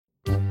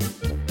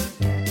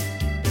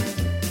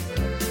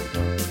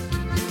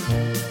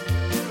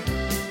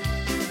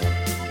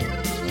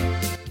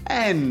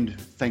And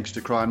thanks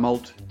to Cry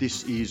Malt,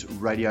 this is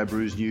Radio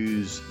Brews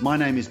News. My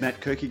name is Matt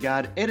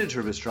Kierkegaard,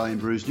 editor of Australian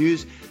Brews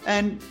News.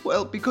 And,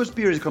 well, because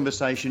beer is a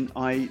conversation,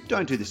 I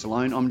don't do this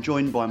alone. I'm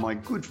joined by my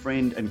good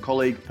friend and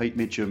colleague, Pete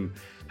Mitchum.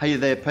 Hey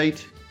there,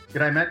 Pete.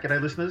 G'day, Matt. G'day,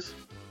 listeners.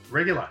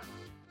 Regular.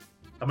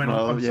 I mean,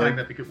 I'm saying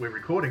that because we're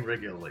recording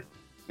regularly.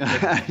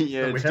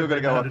 Yeah, but we still got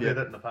to go up to do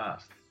that in the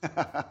past.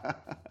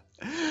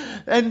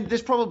 And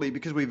there's probably,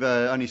 because we've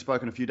only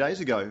spoken a few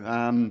days ago,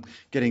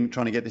 trying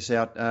to get this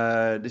out.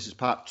 This is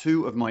part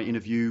 2 of my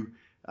interview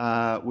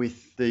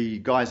with the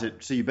guys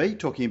at CUB,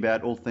 talking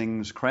about all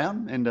things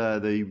Crown and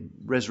the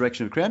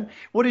resurrection of Crown.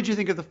 What did you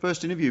think of the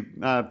first interview,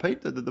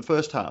 Pete? The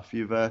first half?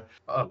 It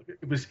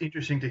was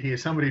interesting to hear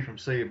somebody from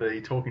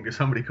CUB talking to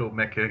somebody called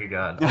Matt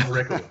Kierkegaard on the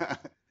record.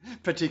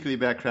 Particularly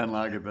about Crown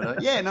Lager,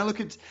 but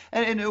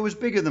and it was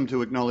big of them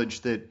to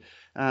acknowledge that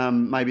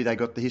maybe they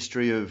got the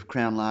history of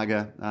Crown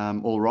Lager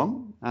all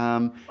wrong,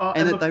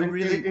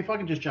 If I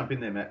can just jump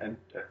in there, Matt, and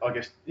I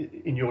guess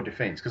in your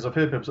defence, because I've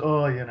heard people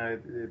say,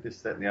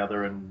 this, that, and the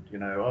other, and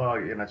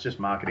it's just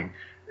marketing.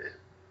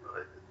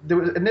 There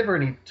was never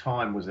any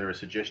time was there a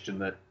suggestion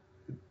that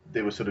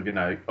there was sort of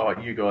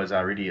you guys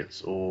are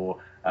idiots, or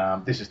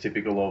this is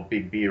typical of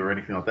big beer or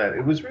anything like that.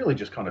 It was really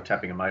just kind of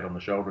tapping a mate on the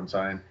shoulder and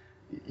saying,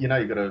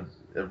 you've got a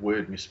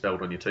word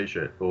misspelled on your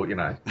T-shirt, or,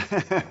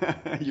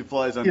 Your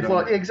fly's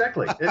undone.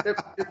 Exactly.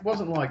 It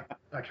wasn't like,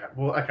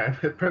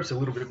 perhaps a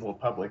little bit more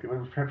public. It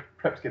was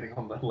perhaps getting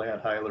on the loud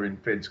hailer in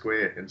Fed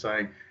Square and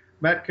saying,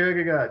 Matt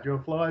Kierkegaard, your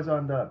fly's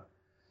undone.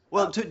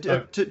 Well, to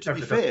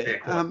be fair...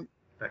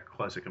 that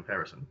closer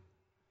comparison.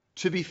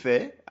 To be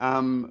fair,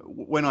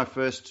 when I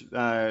first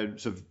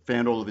sort of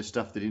found all of this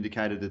stuff that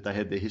indicated that they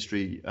had their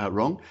history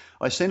wrong,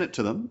 I sent it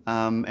to them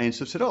and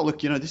sort of said,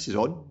 look, this is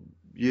odd.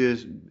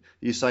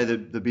 You say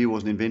that the beer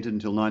wasn't invented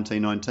until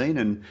 1919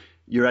 and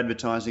you're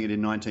advertising it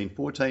in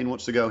 1914.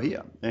 What's the go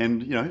here?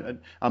 And,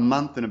 a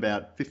month and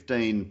about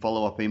 15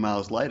 follow-up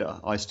emails later,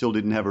 I still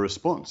didn't have a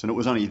response. And it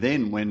was only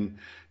then when,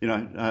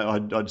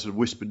 I'd sort of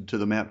whispered to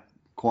them out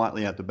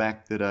quietly out the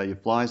back that your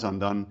fly's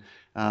undone.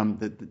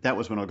 That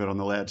was when I got on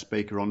the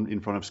loudspeaker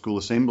in front of school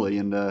assembly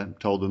and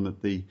told them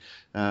that the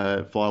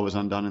fly was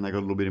undone, and they got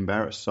a little bit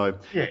embarrassed. So,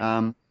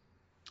 yeah.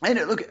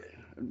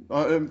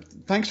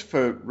 Thanks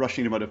for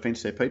rushing to my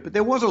defence there, Pete. But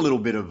there was a little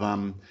bit of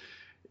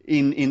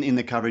in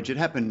the coverage. It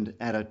happened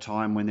at a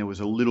time when there was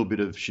a little bit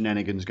of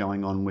shenanigans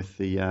going on with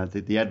the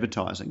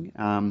advertising,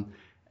 and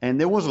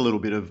there was a little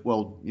bit of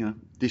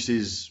this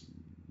is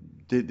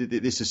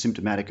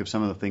symptomatic of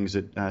some of the things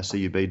that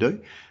CUB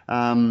do,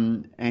 I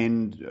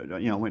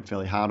went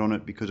fairly hard on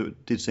it because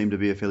it did seem to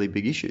be a fairly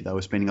big issue. They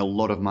were spending a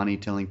lot of money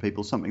telling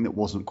people something that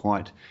wasn't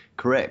quite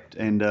correct,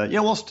 and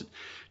whilst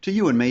to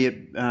you and me,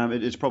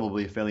 it's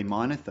probably a fairly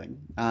minor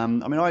thing.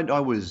 I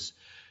was,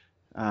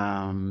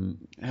 how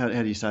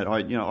do you say it?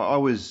 I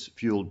was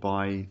fueled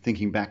by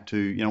thinking back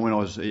to, when I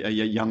was a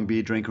young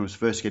beer drinker and was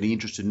first getting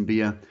interested in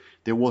beer.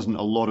 There wasn't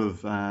a lot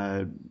of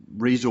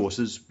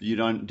resources. You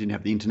didn't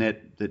have the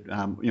internet that,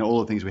 all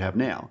the things we have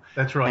now.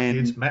 That's right,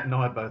 kids. Matt and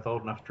I are both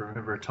old enough to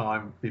remember a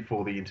time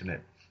before the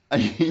internet.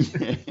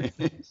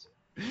 Yes.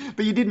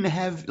 But you didn't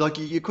have,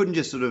 you couldn't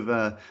just sort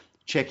of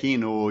check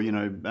in or,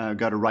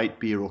 go to Rate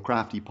Beer or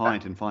Crafty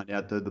Pint and find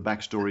out the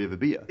backstory of a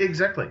beer.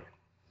 Exactly.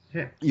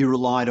 Yeah. You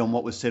relied on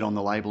what was said on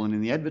the label and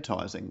in the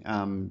advertising.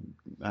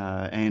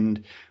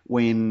 And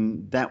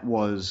when that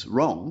was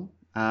wrong,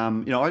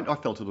 I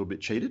felt a little bit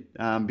cheated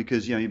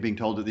because, you're being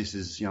told that this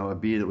is, a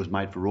beer that was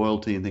made for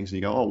royalty and things, and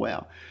you go, oh,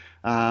 wow.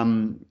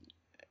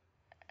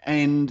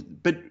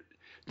 But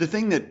the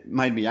thing that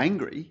made me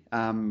angry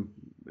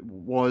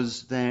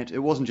was that it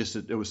wasn't just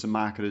that it was some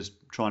marketers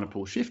trying to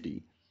pull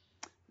shifty.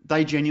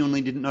 They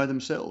genuinely didn't know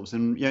themselves.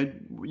 And,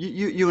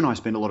 you and I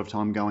spend a lot of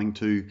time going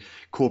to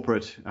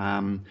corporate,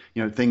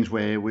 things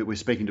where we're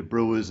speaking to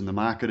brewers and the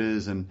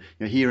marketers and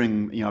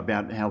hearing,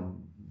 about how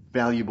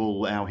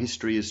valuable our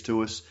history is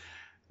to us.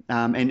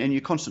 And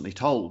you're constantly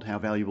told how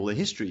valuable their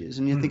history is.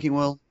 And you're thinking,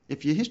 well,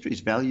 if your history is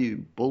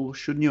valuable,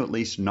 shouldn't you at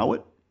least know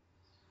it?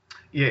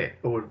 Yeah,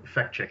 or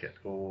fact check it,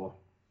 or...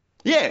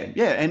 Yeah,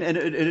 and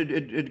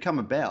it'd come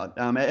about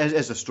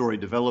as the story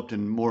developed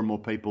and more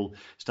people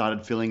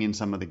started filling in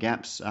some of the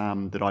gaps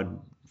that I'd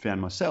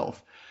found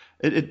myself.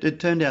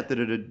 It turned out that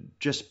it had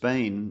just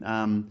been,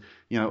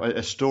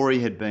 a story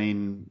had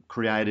been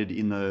created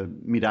in the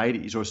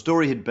mid-'80s, or a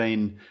story had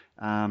been,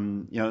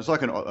 it's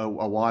like a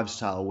wives'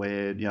 tale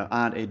where,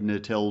 Aunt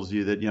Edna tells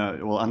you that,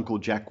 Uncle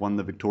Jack won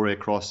the Victoria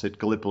Cross at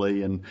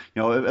Gallipoli, and,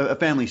 a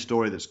family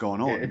story that's gone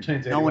on. Yeah, it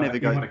turns out he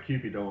won a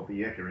Cupid doll at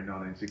the Ekka in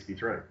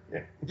 1963.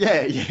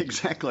 Yeah,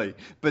 exactly.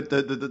 But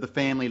the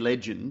family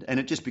legend, and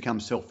it just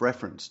becomes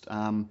self-referenced.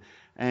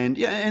 And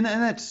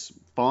that's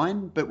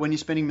fine. But when you're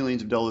spending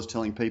millions of dollars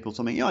telling people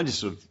something, I just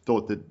sort of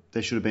thought that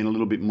there should have been a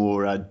little bit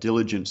more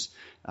diligence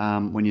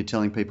when you're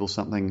telling people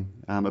something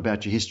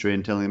about your history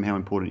and telling them how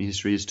important your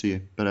history is to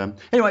you. But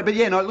anyway,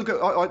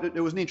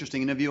 it was an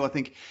interesting interview. I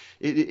think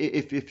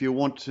if you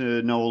want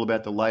to know all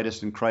about the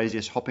latest and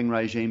craziest hopping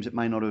regimes, it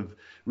may not have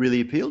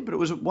really appealed, but it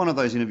was one of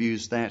those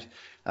interviews that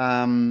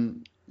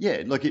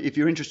yeah, like if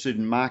you're interested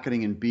in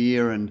marketing and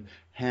beer and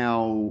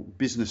how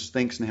business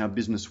thinks and how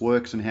business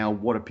works and how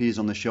what appears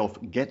on the shelf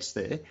gets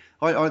there,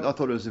 I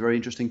thought it was a very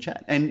interesting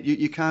chat. And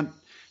you can't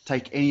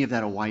take any of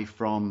that away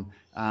from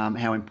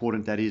how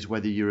important that is,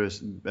 whether you're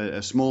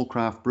a small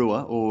craft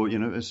brewer or,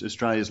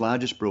 Australia's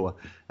largest brewer.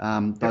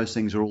 Those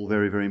things are all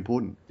very, very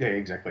important. Yeah,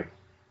 exactly.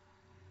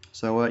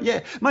 So,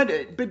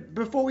 mate, but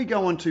before we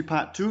go on to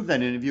part 2 of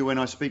that interview, when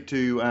I speak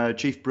to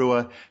Chief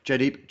Brewer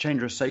Jaideep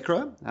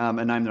Chandrasekera, a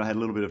name that I had a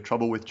little bit of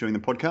trouble with during the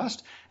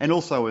podcast, and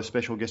also a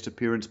special guest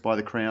appearance by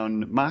the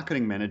Crown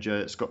Marketing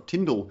Manager, Scott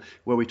Tyndall,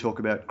 where we talk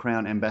about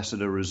Crown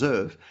Ambassador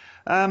Reserve.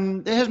 There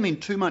hasn't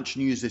been too much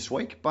news this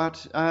week,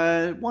 but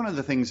one of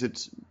the things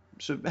that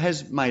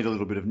has made a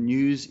little bit of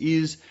news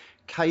is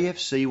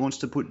KFC wants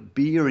to put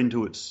beer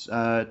into its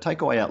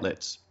takeaway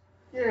outlets.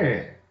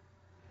 Yeah,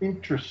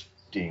 interesting.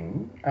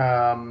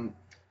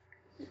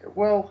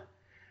 Well,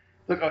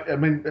 look, I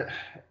mean,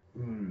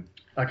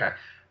 okay.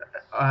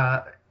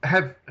 Have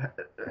had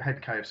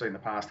KFC in the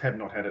past. Have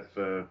not had it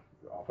for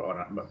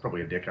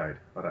probably a decade.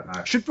 I don't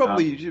know. Should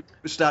probably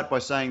start by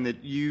saying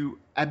that you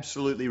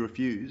absolutely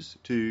refuse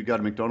to go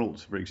to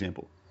McDonald's, for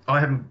example. I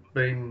haven't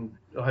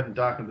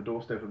darkened the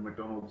doorstep of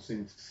McDonald's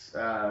since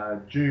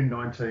June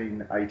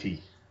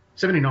 1980.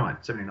 79,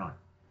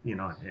 year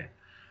 9, yeah.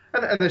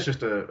 And that's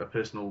just a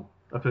personal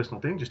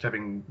thing, just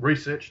having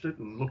researched it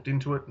and looked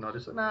into it, and I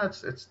just said, no,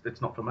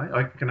 it's not for me.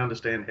 I can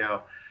understand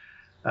how.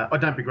 I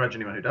don't begrudge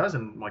anyone who does,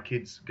 and my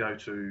kids go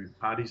to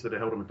parties that are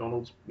held at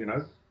McDonald's,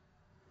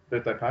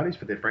 birthday parties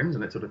for their friends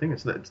and that sort of thing.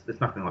 It's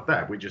nothing like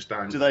that. We just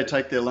don't. Do they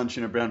take their lunch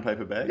in a brown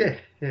paper bag?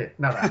 Yeah.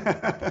 No,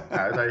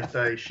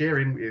 they share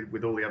in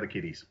with all the other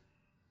kiddies.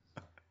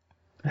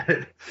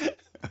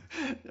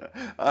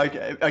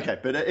 Okay,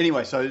 but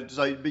anyway,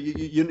 but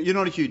you're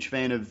not a huge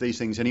fan of these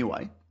things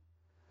anyway.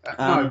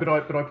 No, but I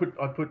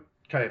put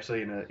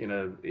KFC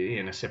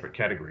in a separate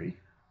category.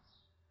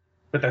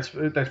 But that's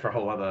for a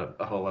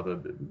whole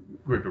other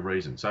group of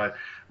reasons. So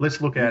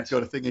let's look at.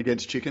 You've got a thing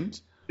against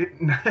chickens?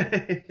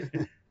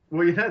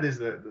 Well, there's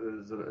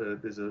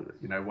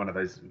one of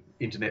those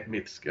internet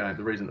myths. The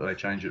reason that they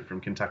changed it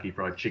from Kentucky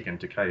Fried Chicken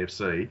to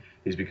KFC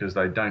is because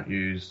they don't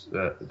use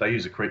they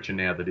use a creature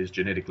now that is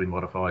genetically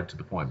modified to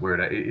the point where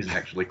it isn't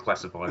actually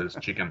classified as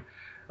chicken.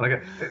 And I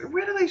go,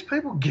 where do these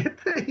people get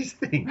these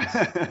things?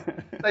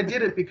 They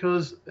did it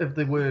because of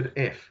the word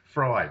F,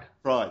 fried.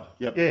 Fried,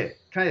 yep. Yeah,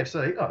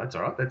 KFC. Oh, that's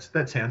all right.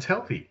 That sounds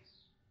healthy.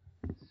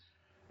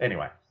 They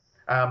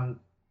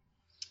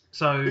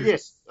So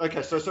yes,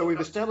 okay. So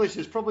we've established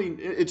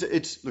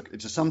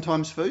it's a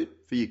sometimes food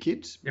for your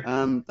kids. Yep.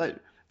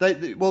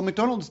 Well,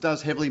 McDonald's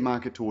does heavily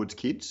market towards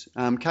kids.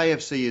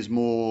 KFC is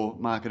more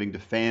marketing to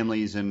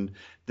families, and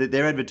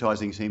their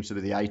advertising seems to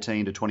be the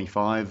 18 to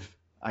 25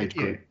 age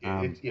group.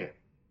 Yeah.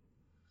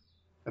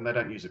 And they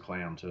don't use a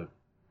clown to,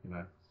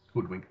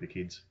 hoodwink the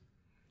kids.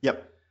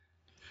 Yep.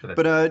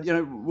 But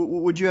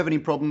would you have any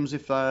problems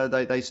if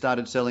they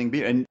started selling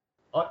beer? And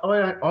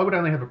I would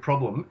only have a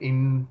problem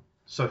in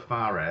so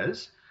far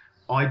as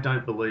I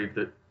don't believe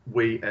that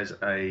we as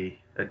a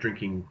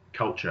drinking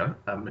culture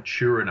are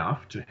mature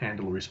enough to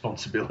handle the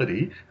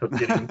responsibility of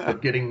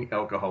getting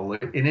alcohol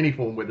in any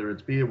form, whether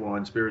it's beer,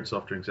 wine, spirit,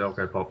 soft drinks,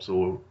 alco pops,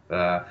 or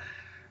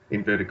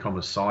inverted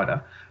commas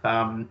cider.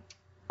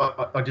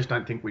 I just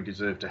don't think we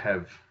deserve to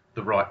have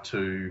the right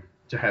to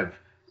have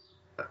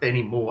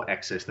any more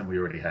access than we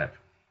already have.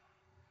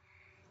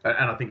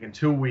 And I think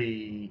until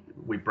we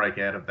break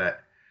out of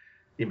that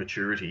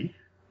immaturity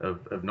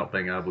of not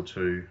being able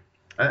to,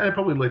 and it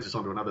probably leads us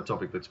on to another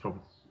topic that's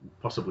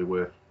possibly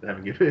worth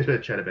having a bit of a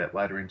chat about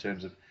later in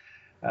terms of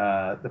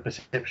the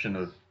perception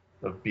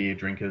of beer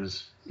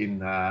drinkers in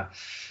the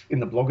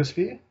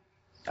blogosphere.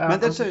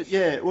 Look,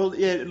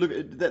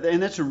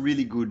 and that's a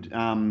really good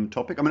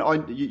topic. I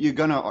mean,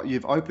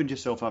 you've opened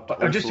yourself up to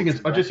all sorts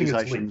of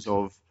accusations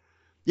of.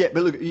 Yeah,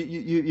 but look,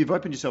 you've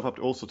opened yourself up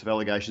to all sorts of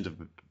allegations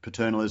of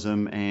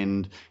paternalism,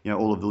 and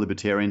all of the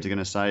libertarians are going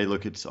to say,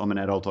 "Look, I'm an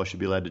adult; I should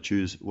be allowed to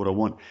choose what I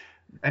want."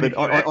 And but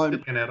if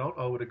you're an adult,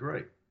 I would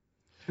agree.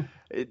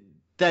 And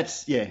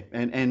that's the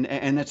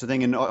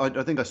thing. And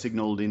I think I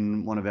signalled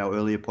in one of our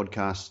earlier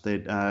podcasts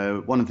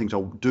that one of the things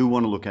I do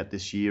want to look at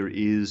this year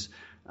is.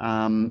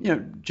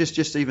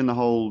 Just even the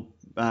whole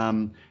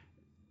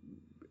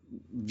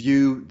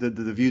view,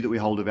 the view that we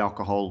hold of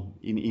alcohol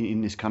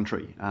in this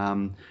country.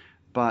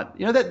 But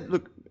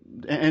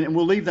and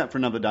we'll leave that for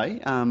another day.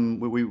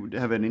 We would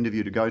have an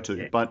interview to go to.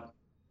 Yeah. But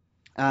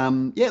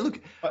look,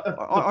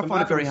 I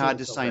find it very hard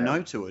to say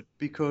no to it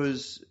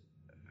because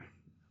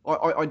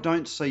I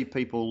don't see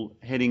people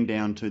heading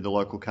down to the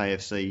local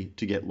KFC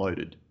to get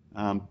loaded.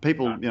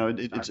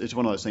 It's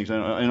one of those things,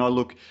 and I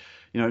look.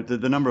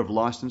 The number of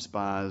licensed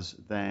bars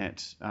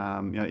that,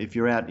 if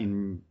you're out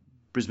in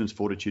Brisbane's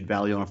Fortitude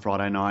Valley on a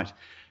Friday night,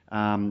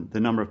 the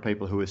number of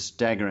people who are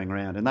staggering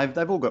around, and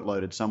they've all got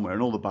loaded somewhere,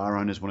 and all the bar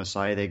owners want to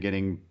say they're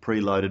getting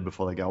preloaded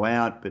before they go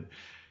out, but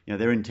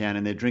they're in town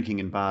and they're drinking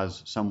in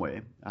bars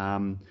somewhere.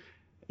 I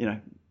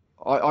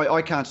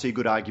can't see a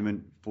good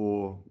argument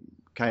for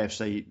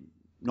KFC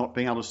not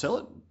being able to sell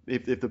it,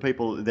 if the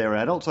people there are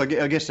adults. I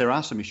guess there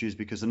are some issues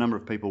because the number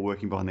of people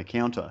working behind the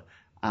counter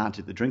aren't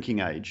at the drinking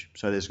age.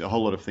 So there's a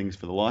whole lot of things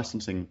for the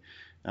licensing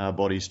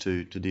bodies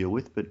to deal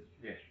with. But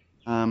Yeah.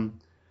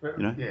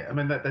 Yeah, I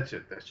mean that's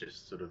it. That's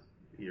just sort of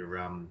your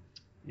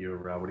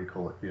what do you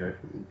call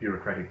it?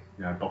 Bureaucratic,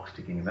 box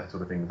ticking and that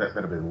sort of thing.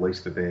 That'll be the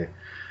least of their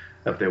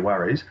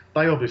worries.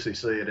 They obviously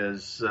see it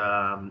as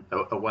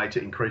a way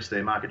to increase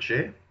their market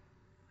share.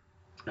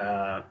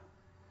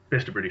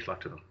 Best of British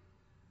luck to them.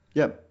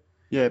 Yep.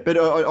 Yeah, but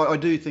I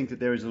do think that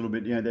there is a little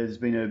bit, there's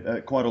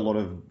been quite a lot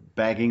of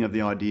bagging of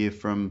the idea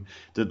from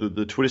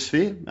the Twitter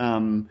sphere.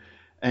 And,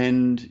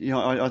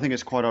 I think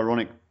it's quite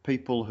ironic.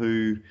 People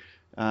who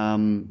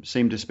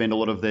seem to spend a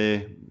lot of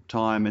their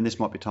time, and this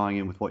might be tying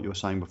in with what you were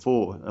saying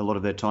before, a lot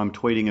of their time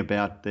tweeting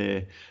about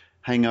their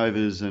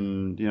hangovers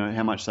and,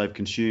 how much they've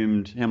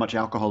consumed, how much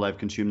alcohol they've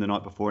consumed the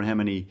night before and how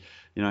many,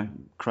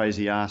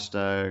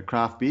 crazy-assed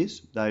craft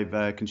beers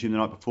they've consumed the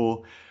night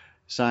before,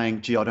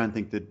 saying, gee, I don't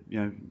think that,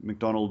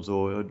 McDonald's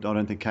or I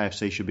don't think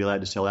KFC should be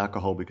allowed to sell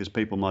alcohol because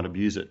people might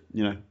abuse it,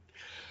 Yeah.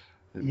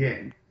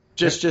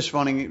 Just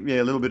finding,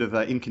 a little bit of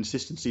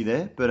inconsistency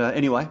there. But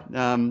anyway,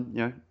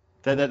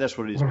 that's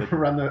what it is. But,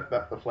 run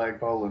the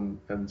flagpole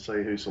and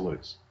see who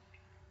salutes.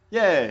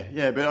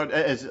 Yeah, but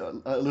as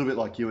a little bit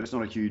like you, it's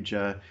not a huge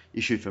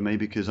issue for me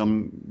because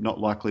I'm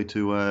not likely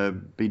to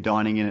be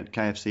dining in at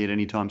KFC at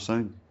any time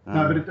soon.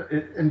 No, but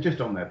and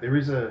just on that,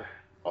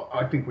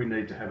 I think we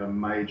need to have a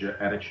major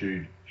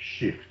attitude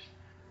shift,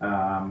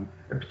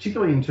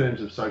 particularly in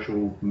terms of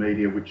social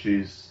media, which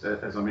is,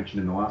 as I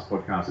mentioned in the last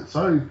podcast, it's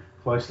so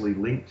closely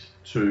linked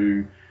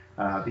to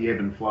the ebb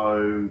and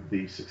flow,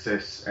 the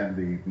success and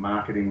the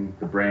marketing,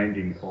 the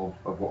branding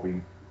of what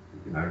we,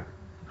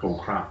 call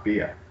craft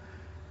beer.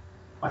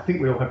 I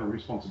think we all have a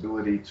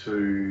responsibility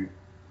to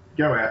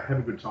go out, have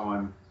a good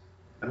time,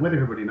 and let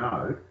everybody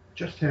know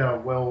just how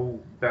well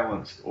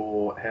balanced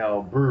or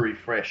how brewery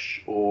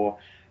fresh or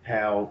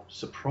how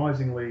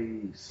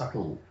surprisingly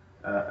subtle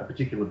a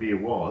particular beer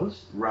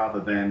was,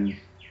 rather than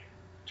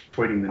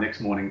tweeting the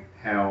next morning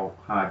how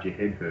hard your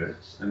head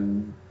hurts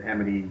and how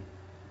many,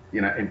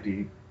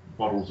 empty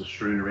bottles are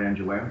strewn around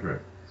your lounge room.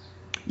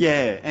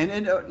 Yeah,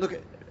 and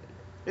look,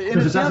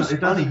 because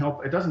it doesn't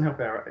help. It doesn't help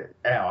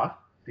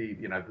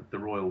the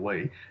royal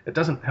we. It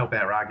doesn't help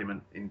our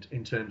argument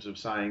in terms of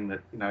saying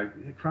that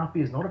craft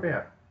beer is not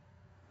about.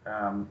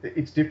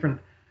 It's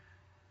different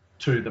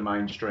to the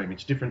mainstream.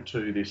 It's different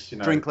to this,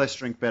 drink less,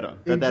 drink better.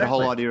 Exactly. That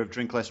whole idea of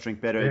drink less, drink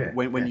better.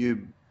 Yeah, when you're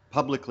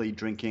publicly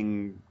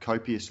drinking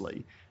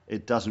copiously,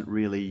 it doesn't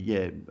really,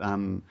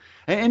 I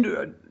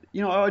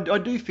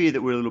do fear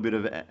that we're a little bit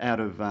of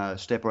out of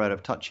step or out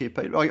of touch here,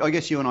 Pete. I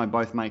guess you and I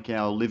both make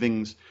our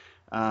livings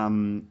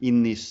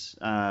in this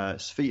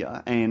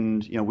sphere,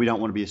 and we don't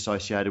want to be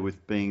associated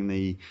with being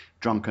the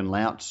drunken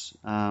louts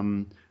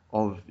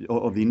of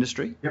the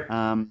industry. Yep.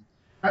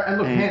 And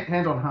look,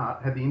 hand on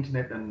heart, had the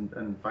internet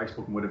and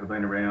Facebook and whatever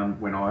been around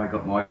when I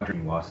got my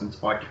drinking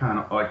license, I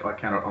cannot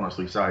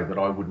honestly say that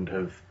I wouldn't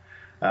have,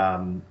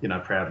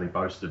 proudly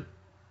boasted.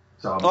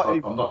 So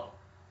I'm not.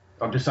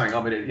 I'm just saying,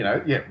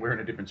 we're in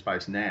a different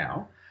space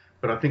now,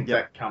 but I think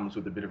that comes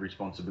with a bit of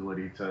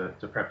responsibility to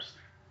perhaps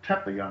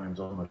tap the young'uns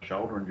on the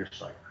shoulder and just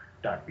say,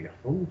 "Don't be a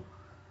fool.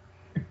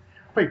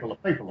 People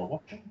are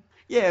watching."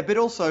 Yeah, but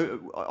also,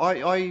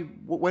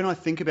 when I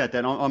think about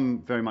that,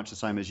 I'm very much the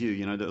same as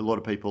you. A lot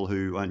of people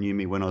who knew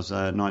me when I was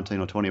 19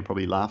 or 20 are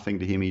probably laughing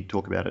to hear me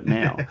talk about it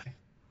now.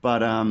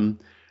 But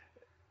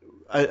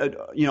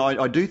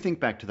I do think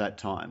back to that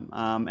time,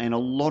 and a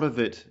lot of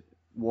it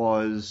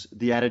was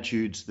the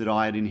attitudes that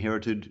I had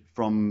inherited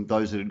from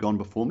those that had gone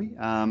before me.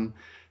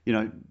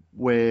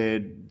 Where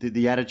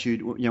the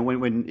attitude,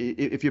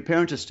 if your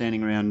parents are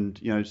standing around,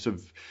 sort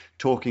of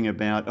talking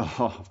about,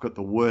 oh, I've got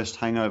the worst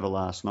hangover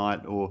last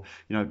night, or,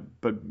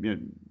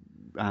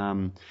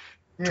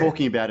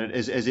 talking about it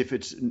as if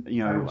it's,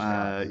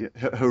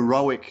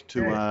 heroic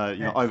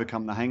to,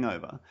 overcome the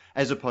hangover,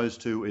 as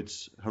opposed to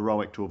it's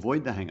heroic to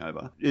avoid the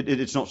hangover.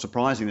 It's not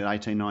surprising that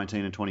 18,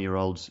 19 and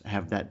 20-year-olds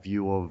have that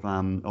view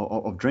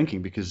of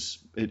drinking, because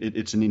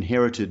it's an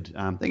inherited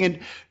thing. And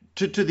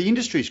to the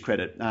industry's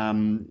credit,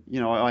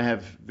 I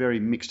have very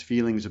mixed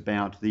feelings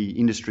about the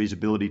industry's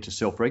ability to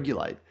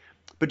self-regulate.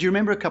 But do you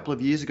remember a couple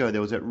of years ago there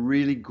was that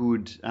really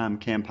good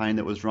campaign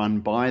that was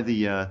run by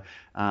the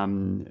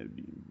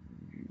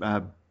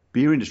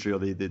beer industry, or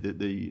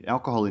the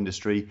alcohol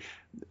industry,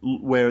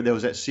 where there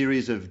was that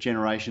series of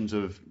generations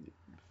of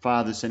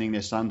fathers sending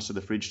their sons to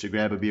the fridge to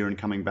grab a beer and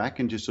coming back,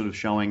 and just sort of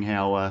showing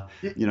how,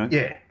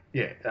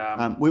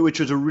 which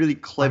was a really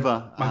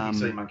clever... Monkey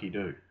see, monkey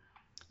do.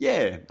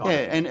 Yeah,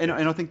 and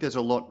I think there's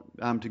a lot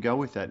to go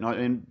with that,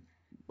 and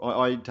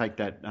I take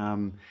that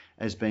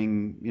as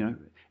being,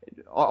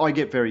 I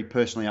get very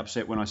personally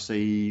upset when I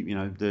see,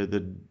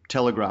 the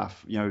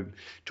Telegraph,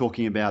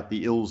 talking about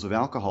the ills of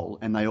alcohol,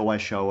 and they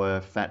always show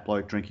a fat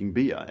bloke drinking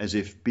beer, as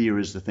if beer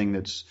is the thing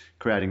that's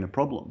creating the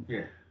problem.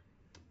 Yeah.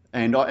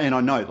 And I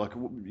know, like,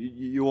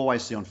 you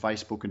always see on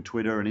Facebook and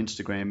Twitter and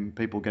Instagram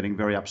people getting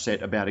very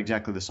upset about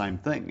exactly the same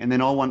thing, and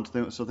then I want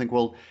to sort of think,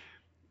 well,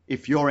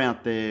 if you're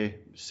out there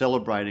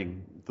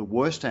celebrating the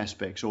worst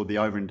aspects or the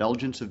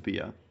overindulgence of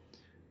beer,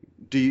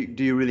 do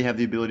you really have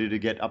the ability to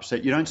get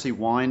upset? You don't see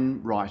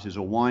wine writers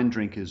or wine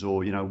drinkers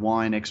or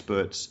wine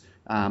experts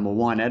or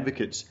wine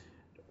advocates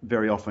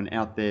very often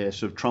out there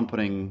sort of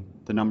trumpeting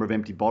the number of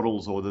empty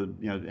bottles or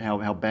the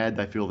how bad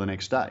they feel the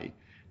next day.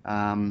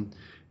 And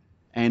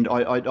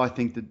I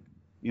think that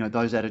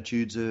those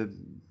attitudes are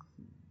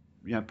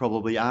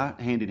probably are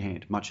hand in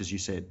hand, much as you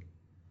said.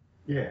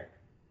 Yeah.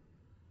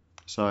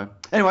 So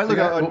anyway, look,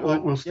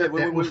 we'll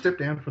step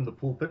down from the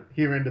pulpit.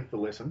 Here endeth the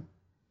lesson.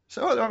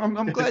 So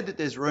I'm glad that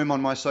there's room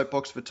on my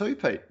soapbox for two,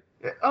 Pete.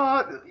 Look,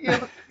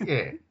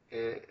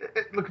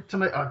 to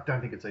me, I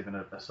don't think it's even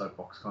a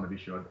soapbox kind of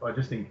issue. I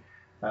just think,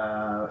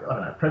 I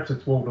don't know, perhaps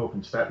it's Waldorf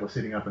and Statler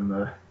sitting up in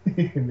the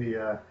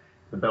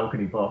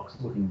balcony box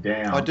looking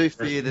down. I do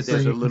fear that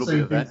there's a little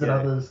bit of that.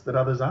 That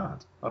others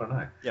aren't. I don't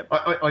know. Yep.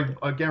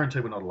 I guarantee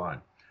we're not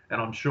alone,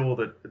 and I'm sure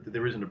that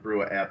there isn't a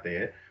brewer out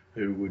there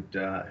who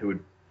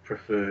would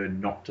prefer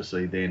not to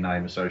see their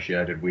name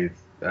associated with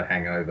a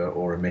hangover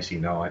or a messy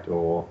night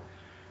or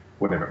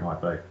whatever it might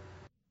be.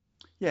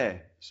 Yeah.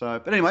 So,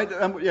 but anyway,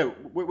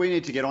 we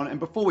need to get on. And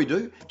before we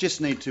do,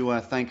 just need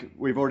to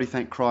we've already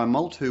thanked Cryer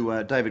Malt,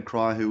 David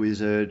Cryer, who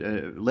is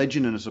a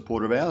legend and a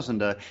supporter of ours.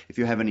 And if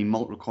you have any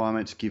malt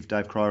requirements, give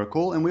Dave Cryer a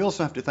call. And we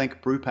also have to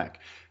thank Brewpack,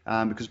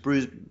 because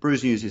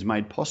Brews News is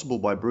made possible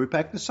by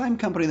Brewpack, the same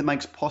company that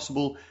makes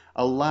possible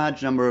a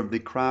large number of the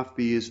craft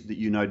beers that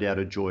you no doubt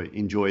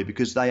enjoy,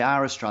 because they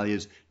are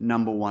Australia's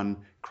 #1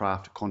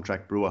 craft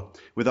contract brewer.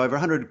 With over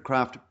 100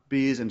 craft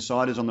beers and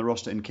ciders on the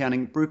roster and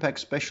counting, Brewpack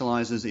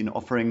specialises in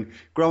offering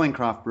growing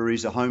craft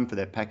breweries a home for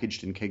their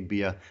packaged and keg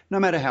beer, no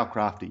matter how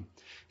crafty.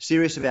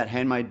 Serious about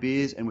handmade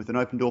beers and with an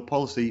open door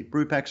policy,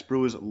 Brewpack's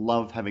brewers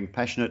love having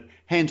passionate,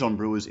 hands-on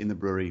brewers in the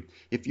brewery.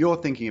 If you're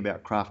thinking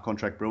about craft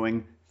contract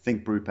brewing,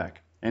 think Brewpack.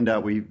 And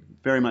we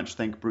very much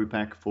thank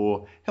Brewpack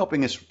for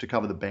helping us to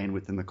cover the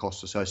bandwidth and the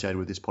costs associated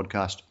with this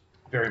podcast.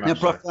 Very much now,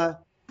 Prof,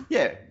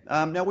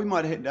 now we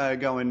might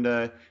go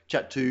and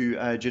chat to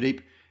Jadeep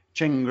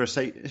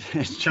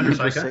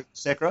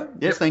Chandrasekhar.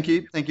 Yes, thank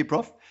you,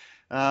 Prof.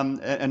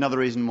 Another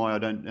reason why I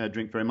don't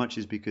drink very much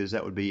is because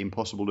that would be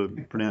impossible to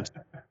pronounce.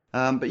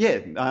 And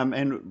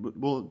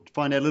we'll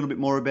find out a little bit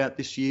more about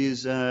this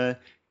year's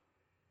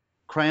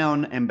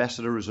Crown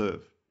Ambassador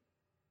Reserve.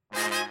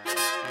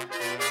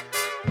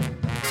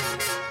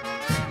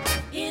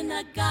 In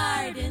a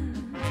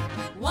garden,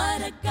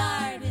 what a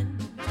garden,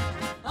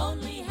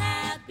 only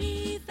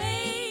happy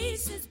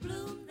faces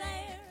bloom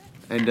there.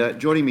 And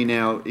joining me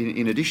now,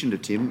 in addition to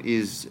Tim,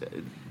 is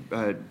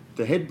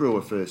the head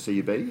brewer for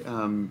CUB,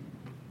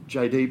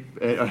 JD.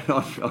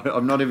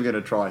 I'm not even going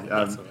to try.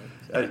 That's all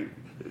right.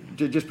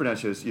 Just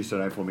pronounce your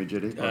surname for me,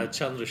 JD.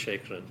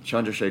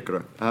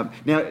 Chandrasekhar.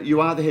 Now, you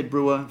are the head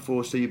brewer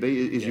for CUB.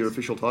 Is Yes. your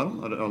official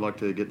title? I like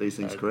to get these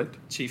things correct.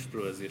 Chief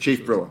brewer is the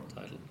Chief brewer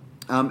title.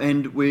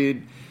 And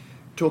we're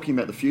talking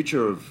about the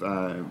future of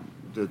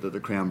the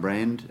Crown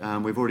brand.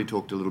 We've already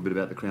talked a little bit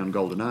about the Crown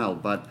Golden Ale,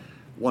 but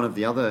one of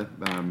the other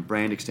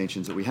brand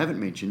extensions that we haven't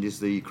mentioned is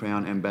the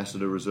Crown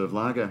Ambassador Reserve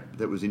Lager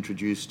that was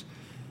introduced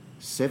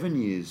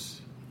 7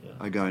 years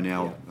ago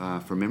now,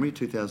 from memory.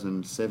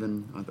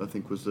 2007, I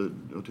think, or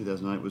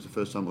 2008 was the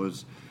first time it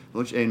was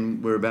launched,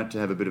 and we're about to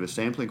have a bit of a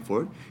sampling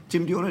for it.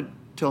 Tim, do you want to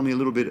tell me a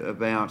little bit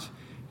about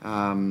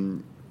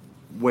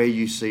where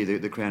you see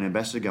the Crown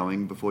Ambassador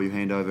going before you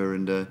hand over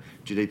and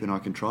Jadeep and I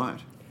can try it?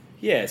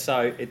 Yeah,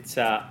 so it's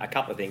a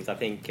couple of things. I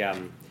think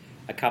a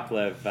couple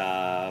of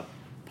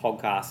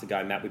podcasts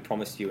ago, Matt, we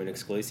promised you an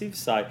exclusive.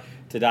 So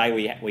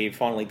today we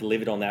finally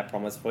delivered on that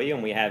promise for you,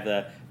 and we have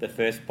the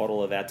first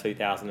bottle of our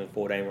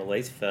 2014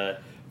 release for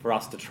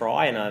us to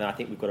try. And I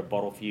think we've got a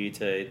bottle for you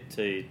to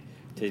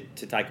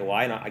take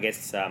away. And I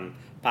guess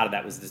part of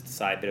that was just to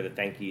say a bit of a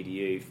thank you to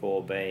you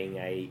for being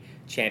a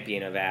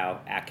champion of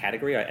our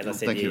category.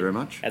 Thank you very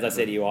much. As I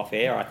said to you off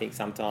air, I think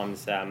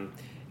sometimes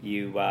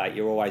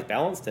you're always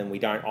balanced, and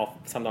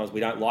sometimes we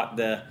don't like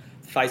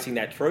facing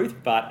that truth.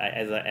 But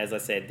as I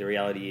said, the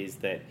reality is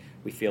that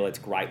we feel it's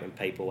great when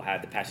people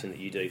have the passion that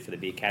you do for the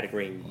beer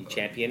category and you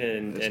champion it.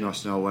 And, it's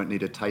nice to know I won't need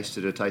to taste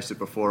it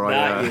before you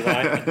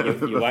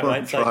won't. You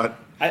won't. So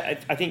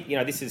it. I think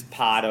this is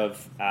part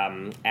of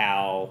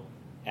our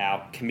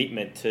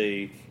commitment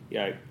to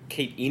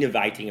keep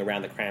innovating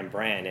around the Crown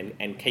brand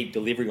and keep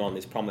delivering on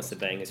this promise of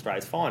being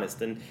Australia's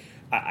finest. And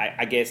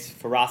I guess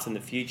for us in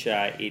the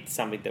future, it's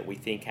something that we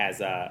think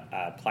has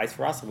a place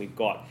for us, and we've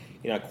got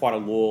quite a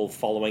loyal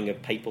following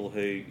of people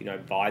who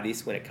buy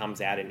this when it comes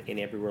out in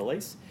every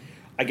release.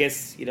 I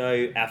guess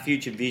our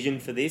future vision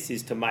for this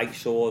is to make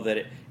sure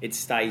that it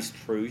stays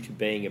true to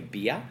being a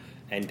beer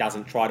and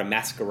doesn't try to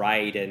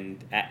masquerade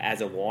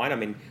as a wine. I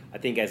mean, I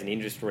think as an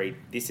industry,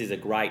 this is a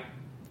great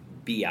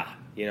beer.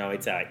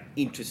 It's a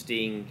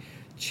interesting,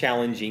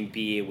 challenging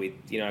beer with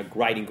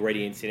great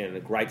ingredients in it and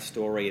a great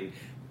story. And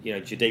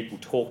Jadeep will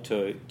talk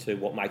to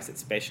what makes it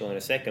special in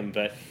a second,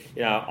 but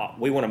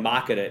we want to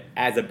market it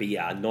as a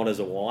beer, not as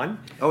a wine.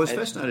 I was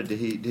fascinated to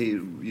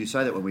hear you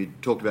say that when we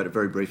talked about it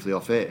very briefly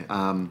off air,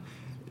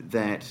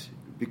 that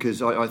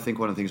because I think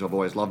one of the things I've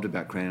always loved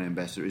about Crown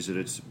Ambassador is that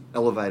it's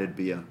elevated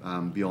beer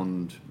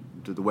beyond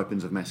the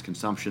weapons of mass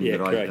consumption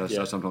that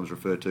I sometimes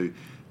refer to.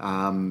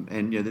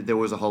 And there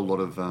was a whole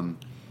lot of,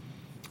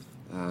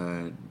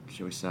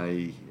 shall we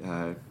say,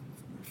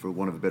 for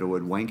want of a better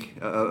word, wank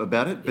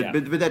about it.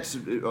 But that's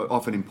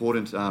often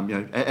important.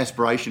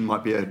 Aspiration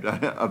might be a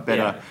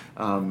better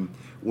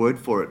word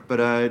for it.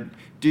 But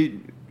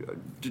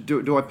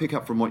do I pick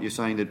up from what you're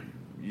saying that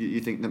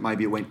you think that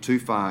maybe it went too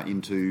far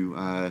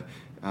into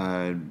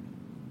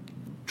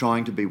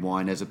trying to be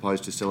wine as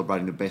opposed to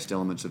celebrating the best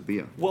elements of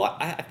beer? Well,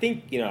 I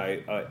think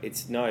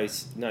it's no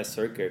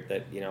secret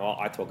that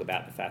I talk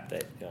about the fact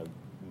that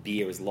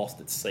beer has lost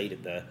its seat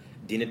at the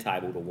dinner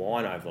table to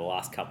wine over the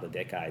last couple of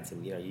decades,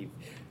 and you've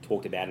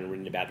talked about and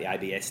written about the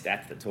ABS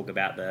stats that talk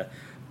about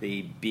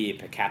the beer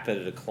per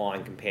capita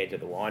decline compared to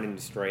the wine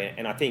industry.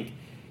 And I think,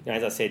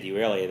 as I said to you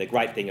earlier, the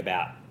great thing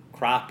about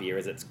craft beer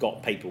is it's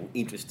got people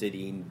interested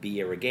in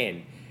beer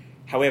again.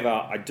 However,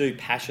 I do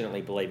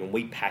passionately believe, and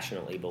we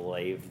passionately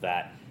believe,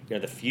 that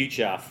the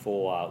future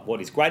for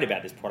what is great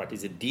about this product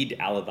is it did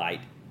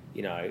elevate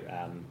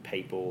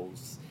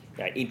people's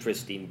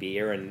interest in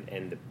beer,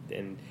 and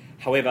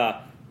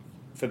however,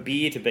 for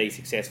beer to be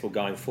successful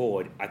going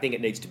forward, I think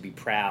it needs to be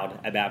proud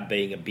about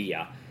being a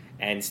beer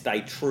and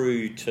stay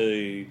true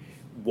to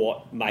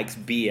what makes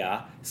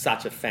beer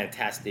such a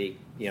fantastic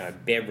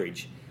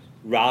beverage,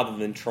 rather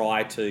than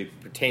try to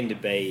pretend to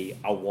be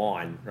a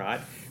wine,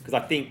 right? Because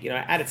I think,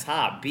 at its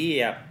heart,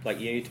 beer, like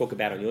you talk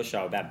about on your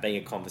show about being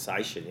a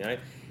conversation,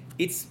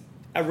 it's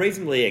a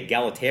reasonably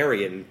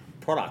egalitarian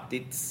product.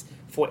 It's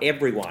for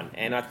everyone.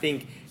 And I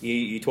think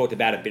you talked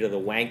about a bit of the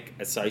wank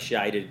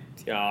associated,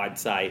 I'd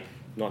say,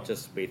 not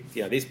just with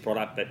this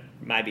product, but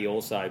maybe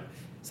also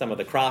some of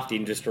the craft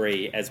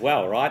industry as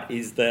well, right?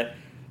 Is that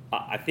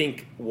I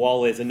think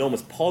while there's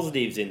enormous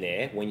positives in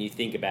there, when you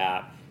think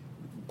about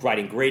great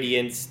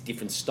ingredients,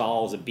 different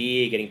styles of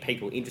beer, getting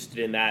people interested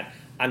in that,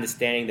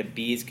 understanding that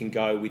beers can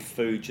go with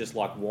food just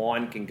like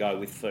wine can go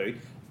with food,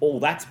 all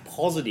that's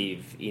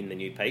positive in the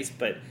new piece.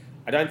 But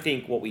I don't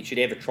think what we should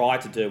ever try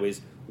to do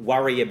is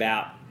worry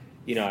about,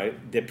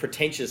 the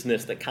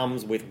pretentiousness that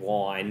comes with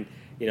wine,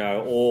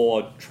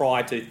 or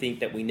try to think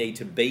that we need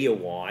to be a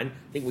wine.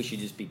 I think we should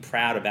just be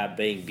proud about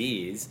being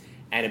beers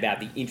and about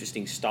the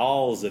interesting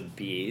styles of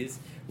beers,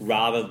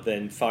 rather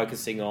than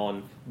focusing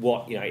on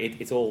what,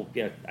 it's all,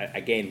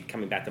 again,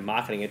 coming back to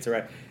marketing, it's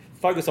a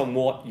focus on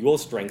what your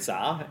strengths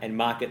are and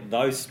market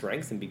those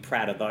strengths and be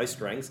proud of those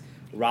strengths,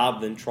 rather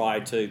than try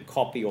to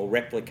copy or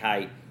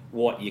replicate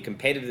what your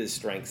competitors'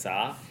 strengths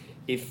are.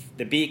 If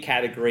the beer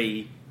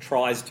category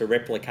tries to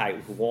replicate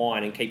with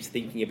wine and keeps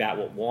thinking about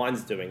what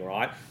wine's doing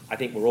right, I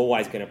think we're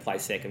always going to play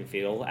second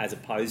fiddle, as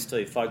opposed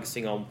to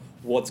focusing on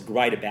what's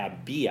great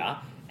about beer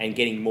and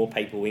getting more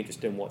people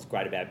interested in what's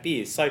great about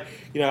beers. So,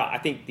 I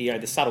think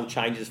the subtle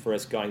changes for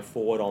us going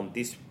forward on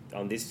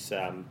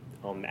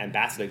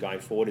Ambassador going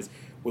forward is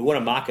we want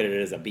to market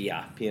it as a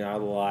beer,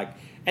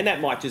 and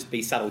that might just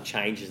be subtle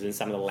changes in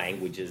some of the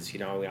languages.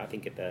 I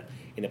think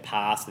in the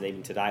past and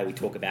even today we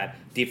talk about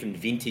different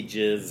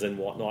vintages and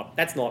whatnot.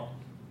 That's not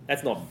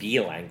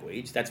beer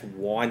language, that's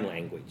wine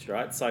language,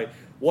 right? So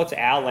what's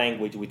our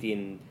language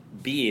within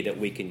beer that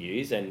we can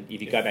use? And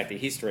if you go back to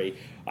history,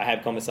 I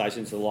have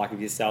conversations with the like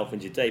of yourself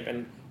and Jaddeep,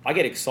 and I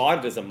get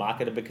excited as a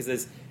marketer because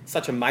there's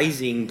such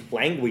amazing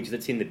language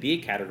that's in the beer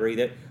category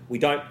that we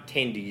don't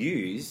tend to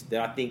use,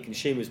 that I think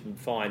consumers would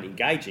find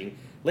engaging.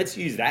 Let's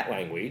use that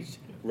language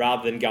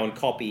rather than go and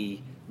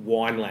copy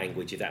wine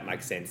language, if that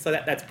makes sense. So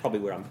that's probably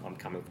where I'm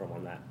coming from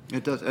on that.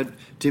 It does.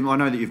 Tim, I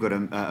know that you've got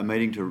a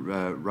meeting to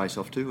race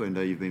off to, and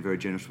you've been very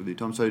generous with your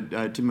time. So,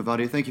 Tim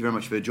Mavadia, thank you very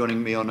much for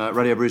joining me on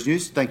Radio Brews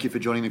News. Thank you for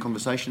joining the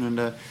conversation.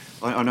 And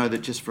I know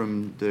that just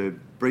from the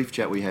brief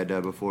chat we had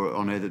before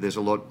on air,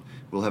 that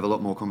we'll have a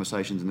lot more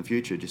conversations in the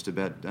future just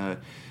about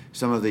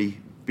some of the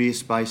beer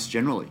space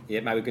generally. Yeah,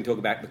 maybe we can talk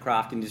about the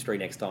craft industry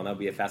next time. That'll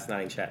be a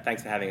fascinating chat.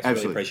 Thanks for having us.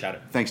 Absolutely. Really appreciate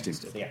it. Thanks, Tim.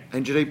 Yeah.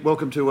 And Jaddeep,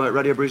 welcome to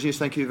Radio Brews News.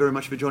 Thank you very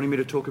much for joining me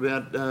to talk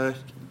about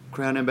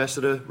Crown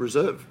Ambassador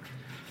Reserve.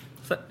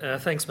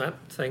 Thanks, Matt.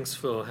 Thanks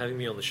for having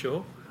me on the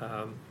show.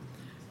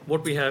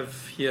 What we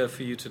have here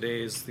for you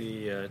today is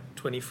the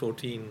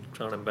 2014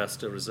 Crown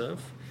Ambassador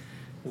Reserve.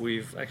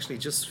 We've actually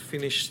just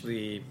finished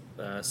the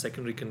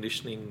secondary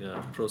conditioning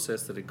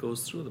process that it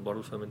goes through, the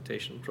bottle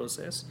fermentation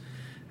process.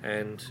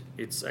 And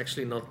it's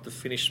actually not the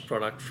finished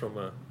product from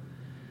a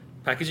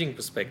packaging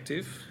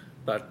perspective,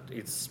 but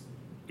it's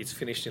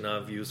finished in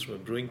our views from a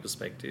brewing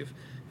perspective,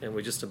 and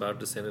we're just about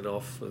to send it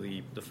off for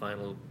the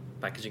final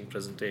packaging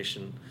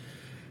presentation,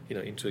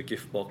 into a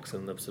gift box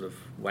and the sort of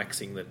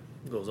waxing that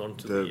goes on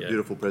to the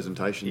beautiful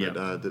presentation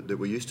that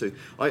we're used to.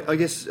 I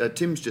guess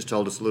Tim's just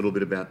told us a little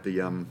bit about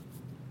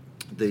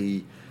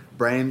the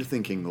brand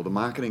thinking or the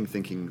marketing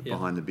thinking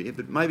behind the beer,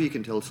 but maybe you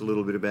can tell us a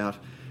little bit about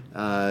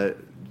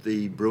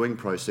the brewing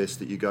process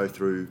that you go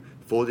through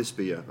for this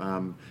beer. I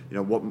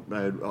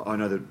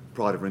know that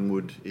Pride of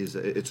Ringwood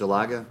it's a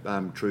lager,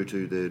 true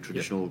to the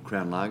traditional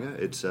Crown lager.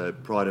 It's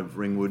Pride of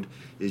Ringwood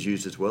is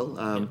used as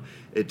well.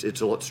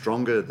 It's a lot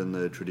stronger than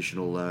the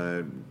traditional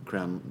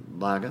Crown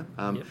lager.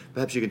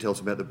 Perhaps you can tell us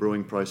about the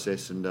brewing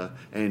process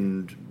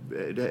and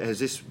has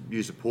this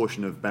used a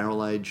portion of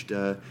barrel aged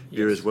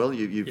beer as well?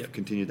 You've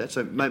continued that,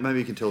 so maybe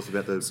you can tell us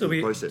about the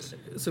process.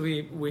 So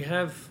we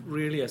have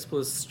really, I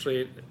suppose,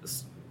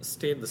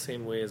 stayed the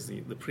same way as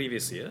the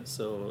previous year.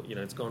 So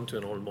it's gone to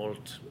an old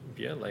malt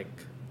beer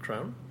like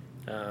Crown.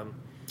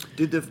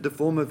 Did the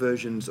former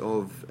versions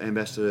of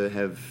Ambassador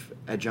have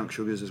adjunct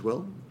sugars as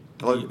well?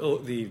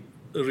 The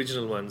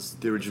original ones.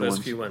 The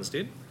first few ones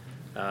did,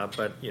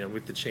 but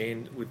with the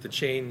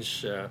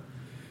change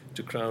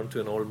to Crown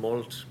to an old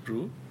malt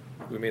brew,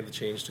 we made the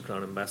change to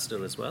Crown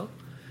Ambassador as well.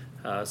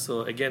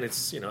 So again,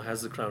 it's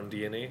has the Crown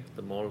DNA,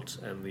 the malt,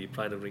 and the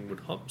Pride of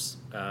Ringwood hops.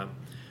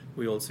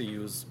 We also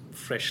use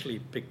freshly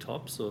picked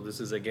hops. So this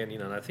is again,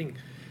 and I think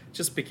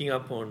just picking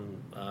up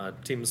on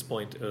Tim's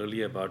point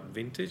earlier about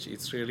vintage,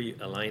 it's really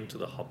aligned to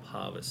the hop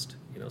harvest.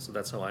 So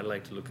that's how I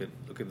like to look at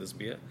this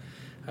beer.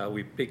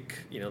 We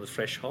pick the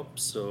fresh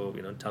hops. So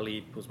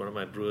Tully, who's one of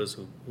my brewers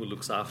who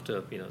looks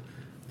after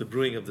the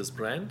brewing of this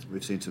brand.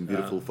 We've seen some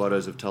beautiful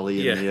photos of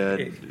Tully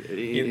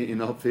in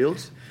the hop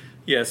fields.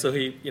 Yeah, so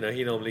he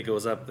normally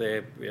goes up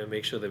there,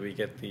 make sure that we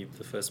get the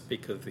first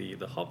pick of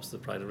the hops, the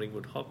Pride of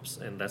Ringwood hops,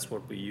 and that's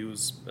what we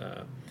use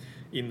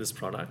in this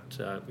product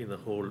in the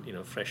whole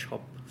fresh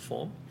hop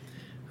form.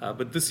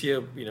 But this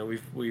year,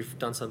 we've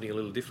done something a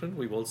little different.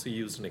 We've also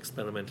used an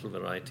experimental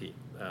variety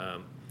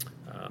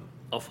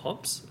of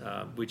hops,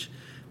 which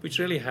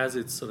really has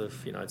its sort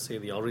of I'd say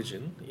the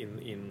origin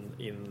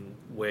in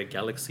where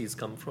Galaxies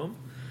come from.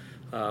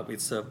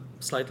 It's a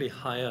slightly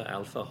higher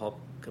alpha hop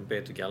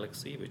compared to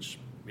Galaxy, which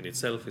in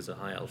itself is a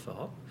high alpha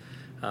hop.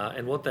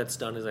 And what that's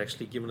done is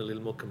actually given a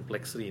little more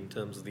complexity in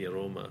terms of the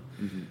aroma.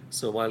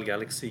 So while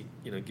Galaxy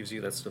gives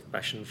you that sort of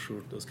passion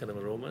fruit, those kind of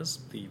aromas,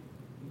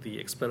 the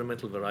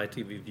experimental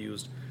variety we've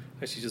used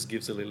actually just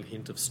gives a little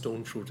hint of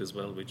stone fruit as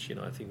well, which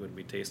I think when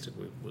we taste it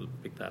we'll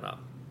pick that up.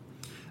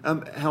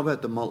 How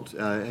about the malt?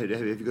 Have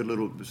you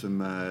got some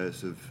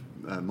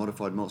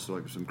modified malts,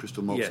 like some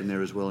crystal malts in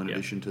there as well, in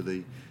addition to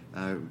the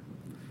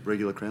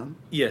regular Crown?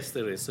 Yes,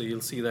 there is. So you'll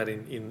see that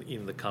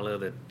in the colour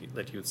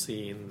that you'd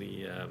see in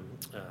the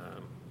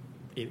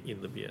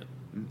in the beer.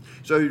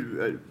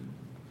 So,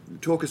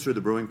 talk us through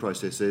the brewing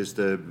process. There's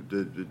the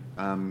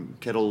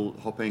kettle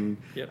hopping.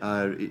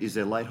 Is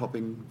there late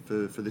hopping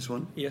for this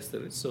one? Yes,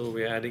 there is. So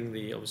we're adding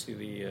the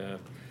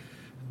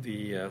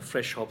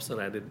fresh hops are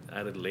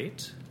added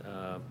late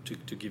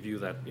to give you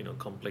that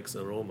complex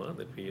aroma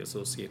that we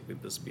associate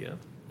with this beer.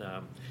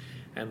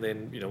 And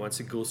then once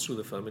it goes through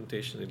the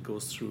fermentation,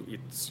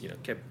 it's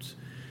kept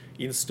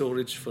in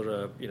storage for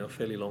a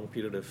fairly long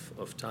period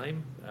of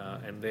time,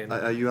 and then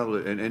are you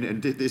able to,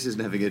 and this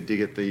isn't having a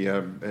dig at the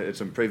at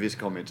some previous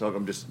comments,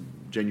 I'm just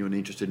genuinely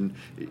interested in,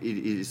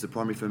 is the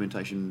primary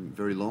fermentation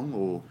very long,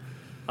 or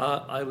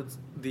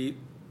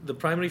the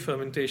primary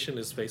fermentation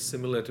is very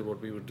similar to what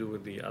we would do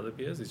with the other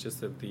beers. It's just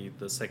that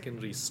the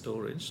secondary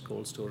storage,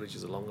 cold storage,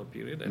 is a longer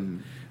period,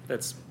 and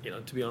that's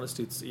to be honest,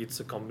 it's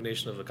a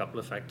combination of a couple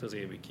of factors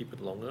here. We keep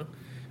it longer,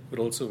 but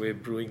also we're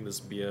brewing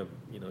this beer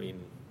in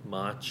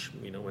March,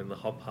 when the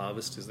hop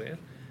harvest is there,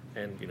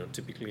 and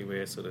typically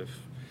we're sort of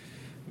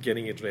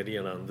getting it ready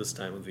around this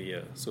time of the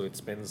year, so it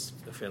spends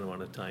a fair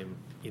amount of time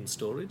in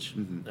storage.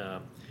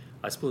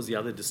 I suppose the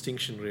other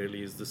distinction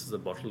really is this is a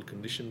bottle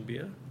conditioned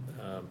beer.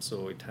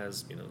 So it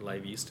has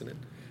live yeast in it,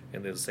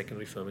 and there's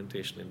secondary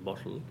fermentation in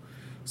bottle.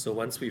 So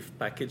once we've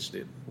packaged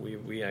it,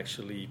 we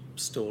actually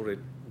store it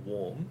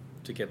warm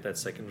to get that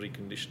secondary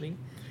conditioning,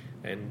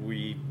 and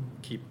we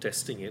keep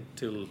testing it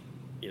till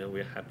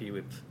we're happy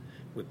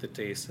with the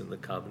taste and the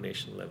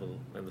carbonation level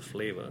and the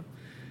flavor.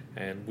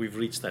 And we've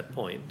reached that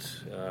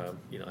point.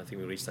 I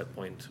think we reached that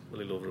point a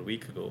little over a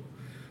week ago.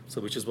 So,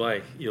 which is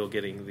why you're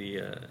getting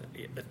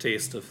a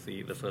taste of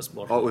the first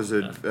bottle. Oh, it was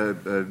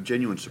a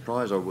genuine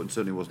surprise. I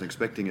certainly wasn't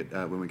expecting it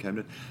when we came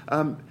to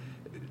it.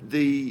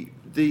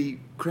 The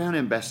Crown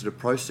Ambassador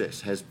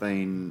process has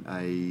been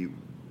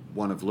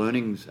one of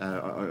learnings,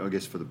 I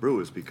guess, for the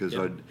brewers, because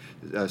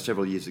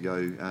several years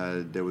ago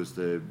there was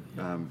the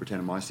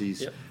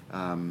Brettanomyces.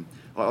 I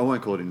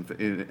won't call it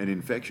an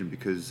infection,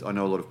 because I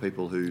know a lot of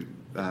people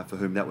for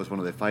whom that was one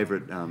of their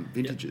favourite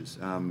vintages,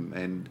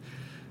 and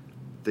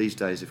these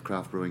days, if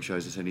craft brewing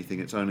shows us anything,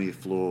 it's only a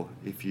flaw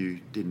if you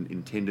didn't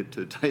intend it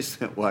to taste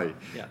that way.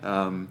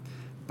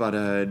 But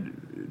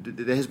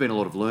there has been a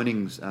lot of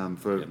learnings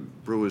for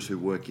brewers who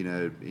work in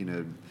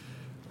a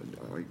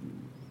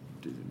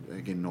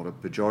again, not a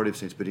pejorative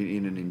sense, but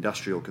in an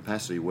industrial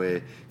capacity,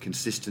 where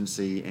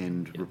consistency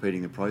and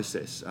repeating the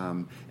process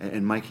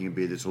and making a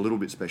beer that's a little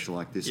bit special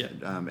like this,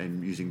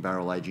 and using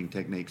barrel aging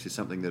techniques is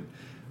something that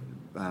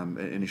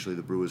initially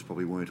the brewers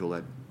probably weren't all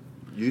that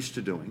used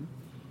to doing.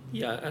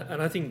 Yeah,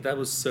 and I think that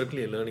was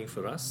certainly a learning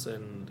for us,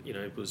 and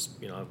it was,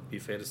 I'd be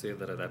fair to say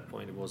that at that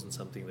point it wasn't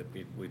something that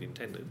we'd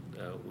intended.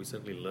 We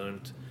certainly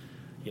learned,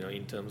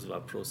 in terms of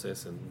our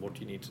process and what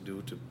you need to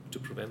do to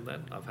prevent that.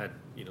 I've had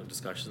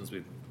discussions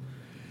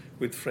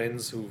with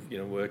friends who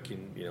work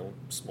in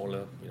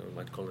smaller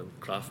might call them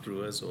craft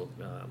brewers or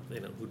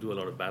who do a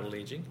lot of barrel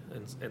aging,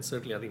 and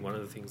certainly I think one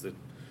of the things that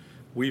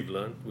we've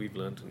learned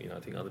and I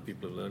think other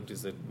people have learned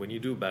is that when you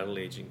do barrel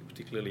aging,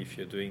 particularly if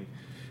you're doing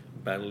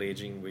barrel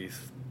aging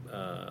with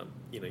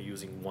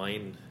using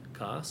wine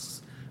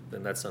casks,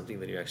 then that's something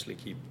that you actually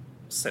keep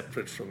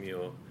separate from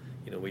your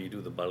where you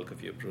do the bulk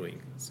of your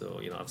brewing.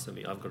 So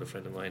I've got a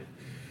friend of mine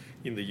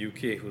in the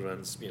UK who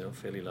runs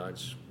fairly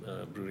large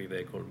brewery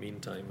there called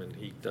Meantime, and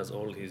he does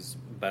all his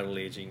barrel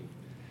aging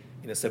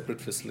in a separate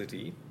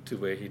facility to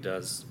where he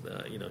does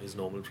his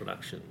normal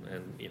production,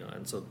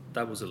 and so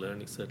that was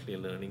certainly a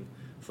learning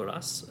for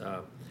us.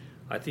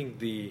 I think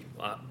we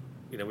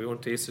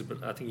won't taste it,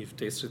 but I think you've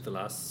tasted it the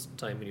last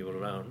time when you were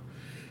around.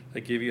 I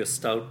gave you a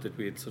stout that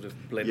we had sort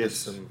of blended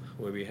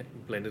where we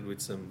blended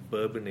with some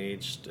bourbon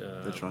aged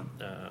That's right.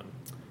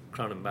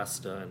 Crown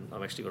Ambassador, and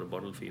I've actually got a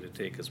bottle for you to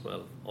take as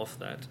well off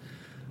that.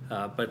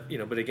 But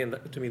again,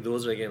 to me,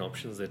 those are again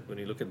options that when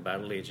you look at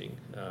barrel aging,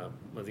 one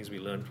of the things we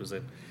learned was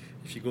that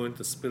if you go into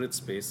the spirit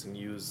space and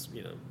use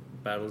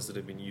barrels that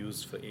have been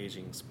used for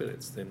aging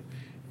spirits, then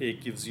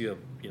it gives you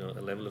a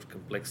level of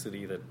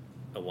complexity that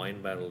a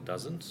wine barrel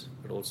doesn't,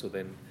 but also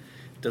then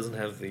it doesn't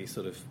have the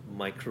sort of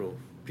micro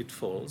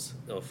pitfalls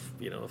of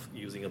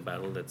using a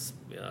barrel that's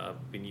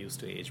been used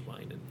to age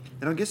wine.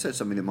 And I guess that's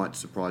something that might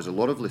surprise a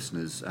lot of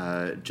listeners,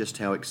 just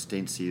how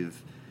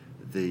extensive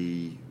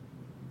the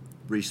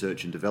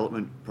research and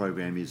development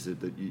program is,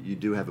 that you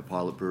do have a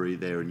pilot brewery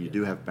there, and you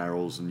do have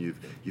barrels, and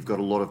you've got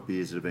a lot of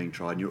beers that are being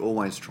tried, and you're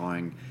always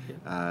trying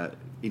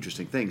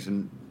interesting things,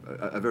 and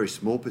a very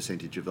small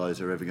percentage of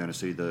those are ever going to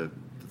see the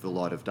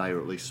light of day,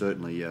 or at least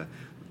certainly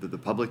the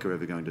public are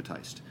ever going to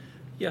taste.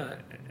 Yeah,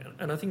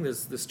 and I think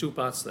there's two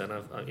parts there,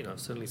 and I've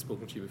certainly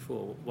spoken to you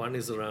before. One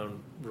is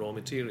around raw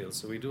materials.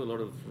 So we do a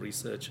lot of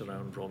research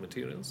around raw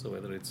materials. So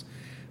whether it's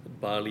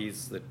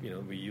barleys that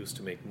we use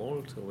to make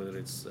malt, or whether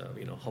it's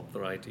hop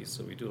varieties.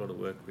 So we do a lot of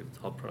work with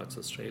Hop Products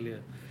Australia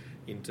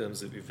in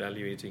terms of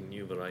evaluating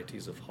new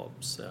varieties of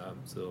hops.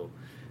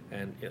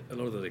 And a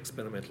lot of the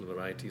experimental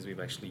varieties we've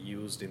actually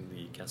used in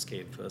the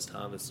Cascade First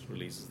Harvest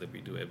releases that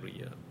we do every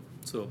year.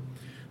 So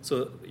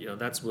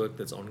that's work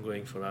that's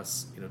ongoing for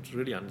us, to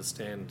really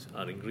understand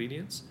our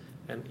ingredients.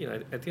 And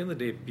at the end of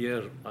the day,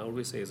 beer, I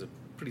always say, is a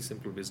pretty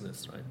simple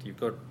business, right? You've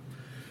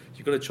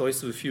got a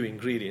choice of a few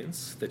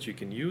ingredients that you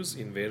can use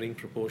in varying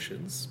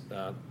proportions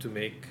to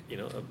make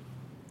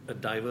a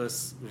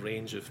diverse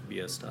range of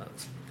beer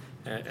styles.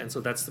 And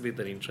so that's the bit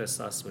that interests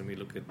us when we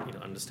look at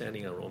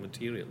understanding our raw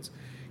materials.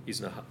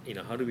 Is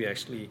how do we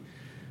actually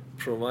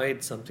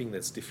provide something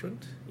that's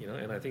different,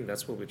 and I think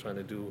that's what we're trying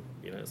to do.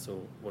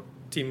 So what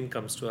Tim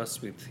comes to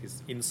us with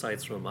his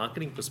insights from a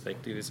marketing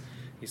perspective is,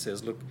 he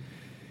says, look,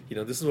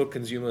 this is what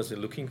consumers are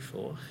looking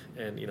for,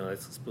 and I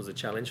suppose the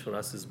challenge for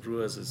us as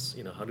brewers is,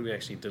 how do we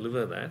actually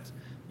deliver that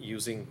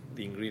using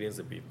the ingredients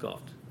that we've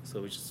got?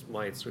 So which is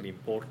why it's really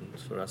important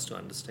for us to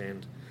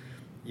understand,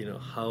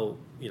 how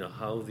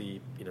the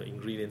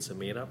ingredients are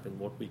made up and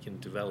what we can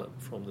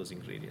develop from those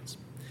ingredients.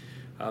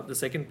 The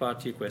second part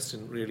to your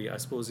question, really, I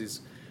suppose,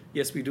 is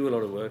yes, we do a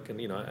lot of work, and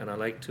and I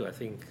like to, I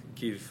think,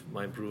 give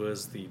my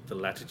brewers the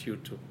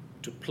latitude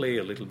to play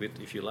a little bit,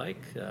 if you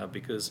like,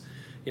 because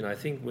I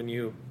think when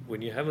you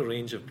have a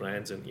range of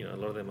brands, and a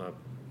lot of them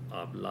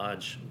are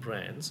large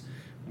brands,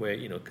 where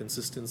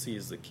consistency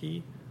is the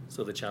key.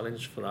 So the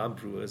challenge for our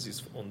brewers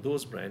is on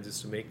those brands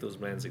is to make those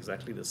brands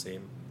exactly the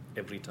same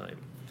every time.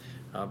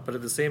 But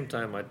at the same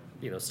time, I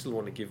still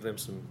want to give them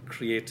some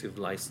creative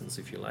license,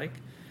 if you like.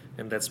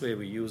 And that's where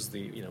we use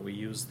the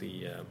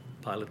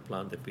pilot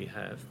plant that we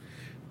have,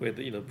 where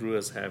the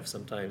brewers have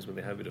sometimes when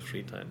they have a bit of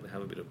free time, they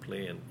have a bit of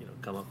play and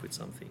come up with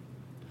something.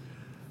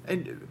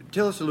 And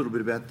tell us a little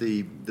bit about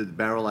the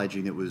barrel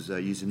aging that was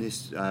used in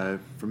this.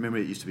 From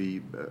memory, it used to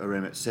be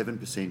around about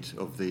 7%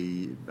 of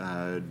the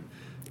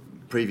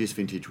previous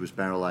vintage was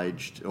barrel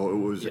aged, or it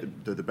was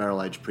the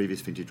barrel aged previous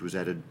vintage was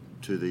added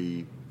to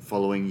the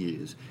following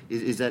years.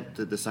 Is that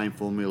the same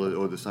formula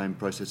or the same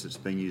process that's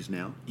being used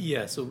now?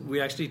 Yeah, so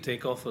we actually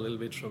take off a little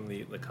bit from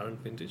the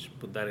current vintage,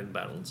 put that in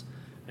barrels,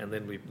 and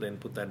then we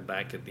put that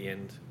back at the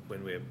end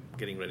when we're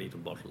getting ready to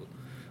bottle.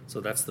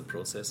 So that's the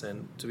process,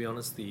 and to be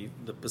honest, the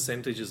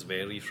percentages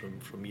vary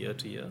from year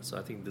to year. So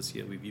I think this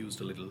year we've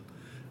used a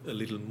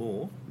little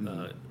more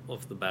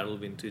of the barrel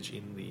vintage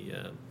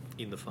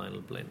in the final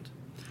blend.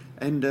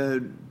 And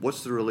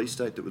what's the release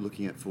date that we're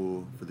looking at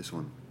for this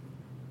one?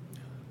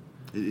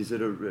 Is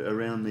it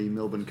around the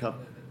Melbourne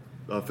Cup?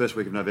 First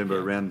week of November,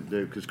 around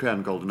because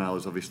Crown Golden Ale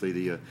is obviously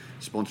the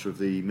sponsor of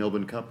the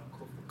Melbourne Cup.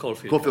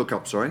 Caulfield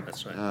Cup, sorry.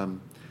 That's right. And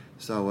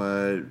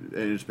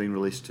it's been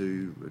released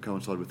to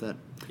coincide with that.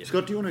 Yep.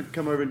 Scott, do you want to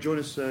come over and join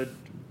us? So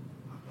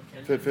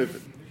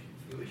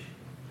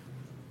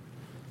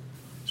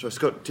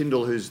Scott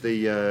Tyndall, who's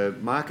the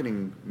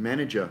marketing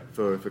manager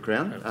for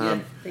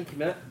Crown. Thank you,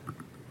 Matt.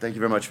 Thank you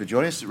very much for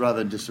joining us. Rather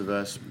than just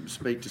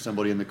speak to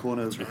somebody in the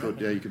corner, we thought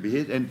you could be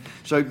here. And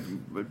so,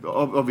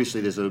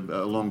 obviously, there's a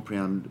long,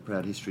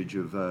 proud history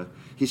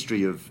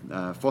of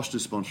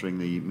Foster's sponsoring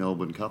the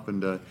Melbourne Cup,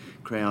 and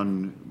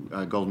Crown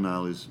Golden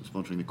Ale is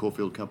sponsoring the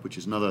Caulfield Cup, which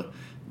is another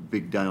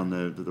big day on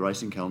the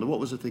racing calendar. What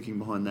was the thinking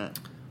behind that?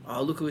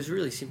 Oh, look, it was a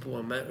really simple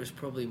one, Matt. It was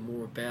probably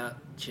more about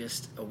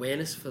just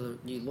awareness for the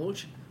new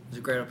launch. It was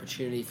a great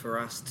opportunity for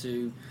us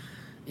to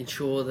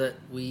ensure that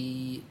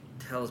we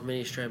tell as many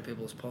Australian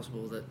people as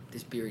possible that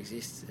this beer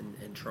exists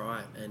and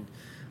try it. And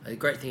the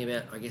great thing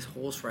about, I guess,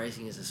 horse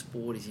racing as a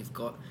sport is you've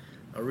got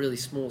a really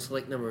small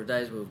select number of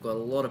days where we've got a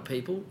lot of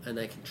people and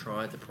they can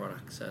try the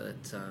product. So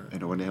that's.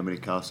 And I wonder how many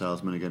car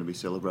salesmen are going to be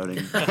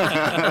celebrating.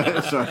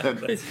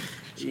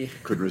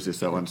 Couldn't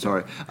resist that one.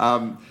 Sorry.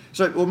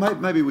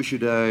 Maybe we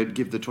should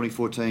give the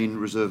 2014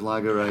 Reserve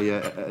Lager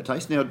a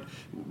taste. Now,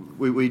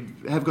 we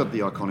have got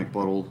the iconic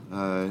bottle.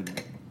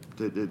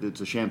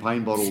 It's a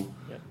champagne bottle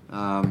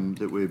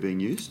that we're being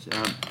used.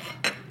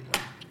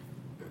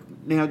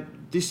 Now,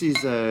 this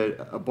is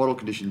a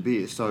bottle-conditioned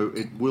beer, so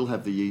it will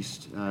have the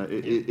yeast.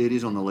 It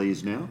is on the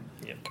lees now.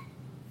 Yep.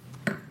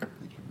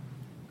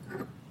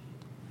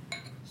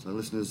 So,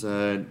 listeners,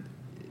 it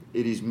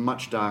is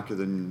much darker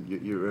than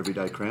your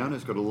everyday Crown.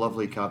 It's got a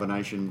lovely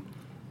carbonation.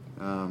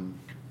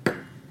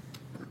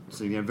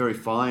 Very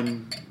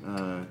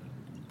fine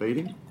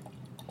beating.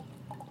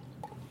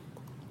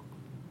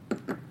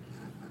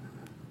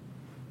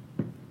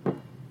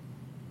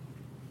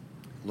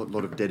 A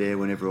lot of dead air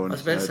when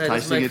everyone's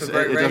tasting it. It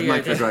does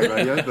make for great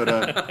radio, but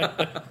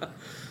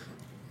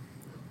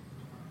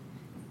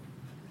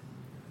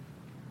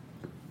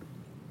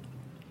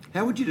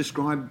how would you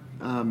describe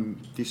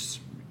this?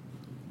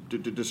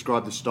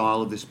 Describe the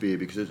style of this beer,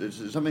 because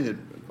it's something that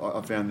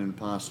I've found in the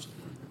past.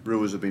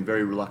 Brewers have been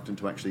very reluctant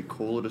to actually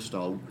call it a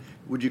style.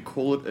 Would you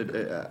call it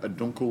a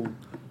dunkel,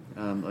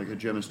 like a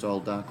German-style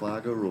dark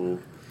lager, or?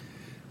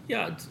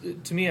 Yeah,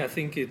 to me, I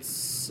think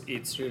it's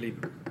really.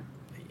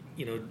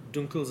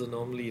 Dunkels are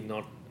normally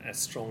not as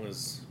strong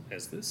as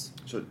this.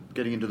 So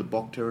getting into the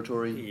Bock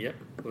territory? Yep,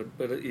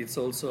 but it's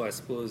also, I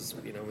suppose,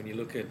 when you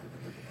look at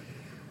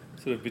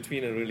sort of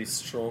between a really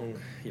strong,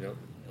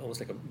 almost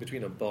like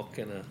between a Bock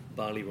and a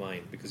barley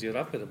wine, because you're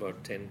up at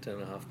about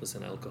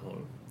 10.5% alcohol,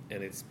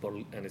 and it's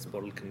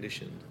bottle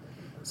conditioned.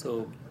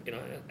 So,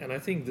 and I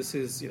think this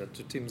is,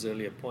 to Tim's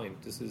earlier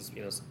point, this is,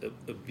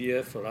 a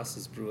beer for us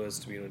as brewers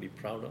to be really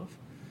proud of,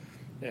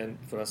 and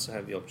for us to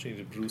have the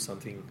opportunity to brew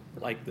something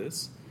like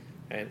this.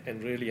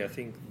 And really, I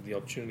think the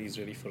opportunity is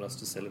really for us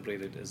to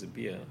celebrate it as a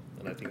beer,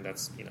 and I think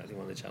that's I think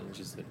one of the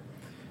challenges that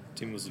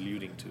Tim was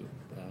alluding to.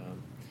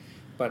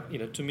 But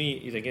to me,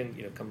 it again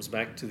comes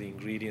back to the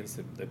ingredients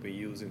that we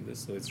use in this.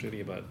 So it's really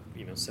about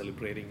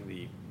celebrating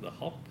the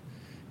hop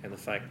and the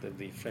fact that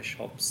the fresh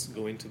hops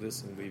go into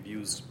this, and we've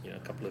used a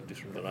couple of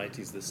different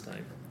varieties this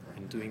time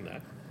in doing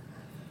that.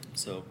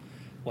 So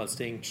while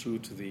staying true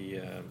to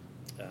the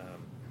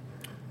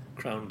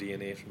Crown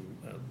DNA from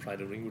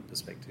Pride of Ringwood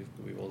perspective,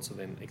 but we've also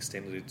then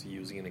extended it to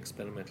using an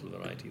experimental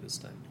variety this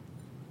time.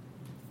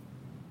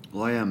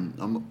 Well,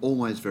 I'm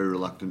always very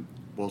reluctant.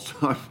 Whilst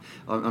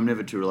I'm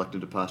never too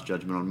reluctant to pass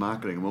judgment on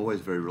marketing, I'm always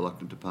very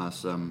reluctant to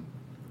pass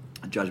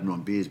judgment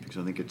on beers, because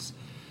I think it's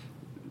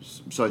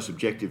so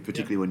subjective,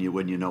 particularly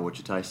when you know what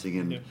you're tasting,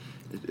 and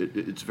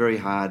it's very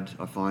hard,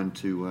 I find,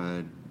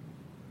 to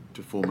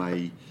form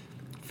a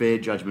fair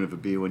judgment of a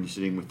beer when you're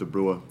sitting with the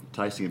brewer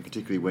tasting it,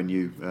 particularly when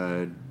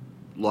you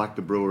like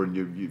the brewer, and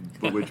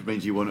which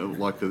means you want to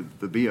like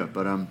the beer.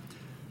 But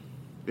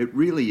it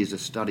really is a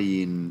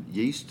study in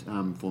yeast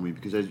for me,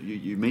 because as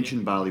you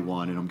mentioned barley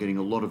wine, and I'm getting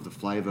a lot of the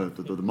flavour,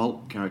 the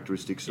malt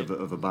characteristics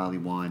of a barley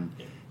wine,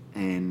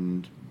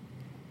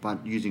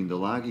 but using the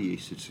lager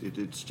yeast,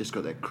 it's just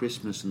got that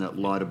crispness and that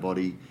lighter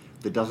body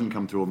that doesn't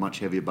come through a much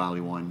heavier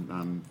barley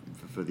wine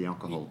for the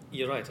alcohol.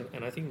 You're right,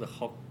 and I think the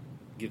hop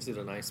gives it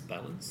a nice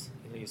balance.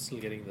 You're still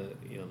getting the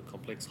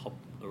complex hop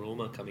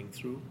aroma coming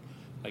through,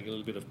 like a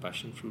little bit of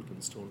passion fruit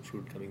and stone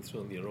fruit coming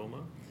through on the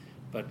aroma.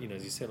 But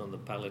as you said, on the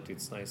palate,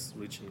 it's nice,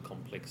 rich and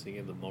complex. You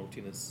get the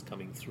maltiness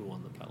coming through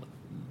on the palate.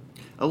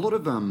 A lot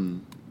of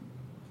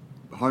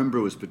home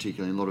brewers,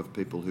 particularly, and a lot of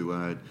people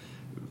who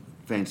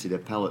fancy their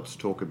palates,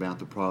 talk about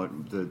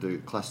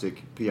the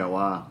classic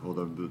POR, or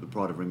the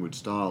Pride of Ringwood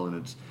style,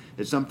 and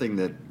it's something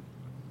that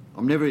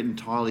I'm never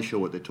entirely sure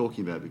what they're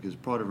talking about, because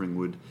Pride of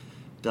Ringwood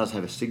does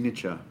have a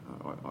signature,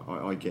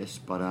 I guess,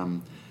 but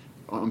I'm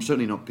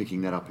certainly not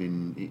picking that up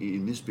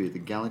in this beer. The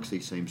Galaxy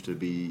seems to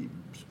be.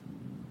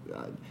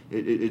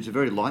 It's a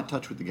very light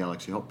touch with the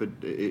Galaxy hop, but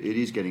it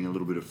is getting a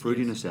little bit of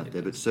fruitiness out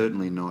there, but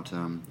certainly not.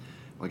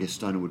 I guess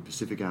Stonerwood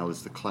Pacific Ale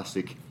is the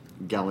classic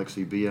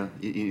Galaxy beer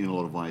in a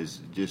lot of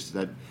ways. Just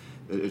that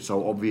it's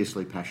so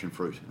obviously passion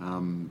fruit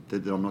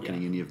that I'm not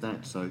getting any of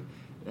that. So,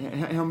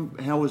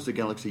 how was the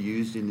Galaxy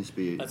used in this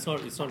beer? It's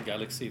not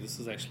Galaxy. This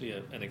is actually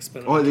an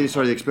experimental. Oh,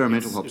 the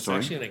experimental hop. It's sorry,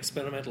 actually an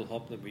experimental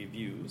hop that we've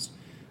used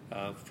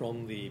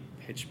from the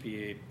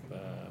HPA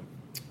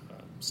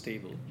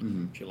stable,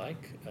 if you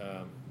like,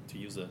 to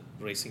use a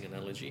racing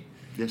analogy.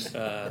 Yes.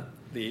 But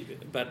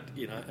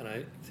and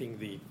I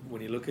think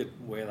when you look at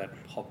where that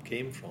hop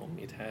came from,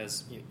 it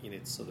has in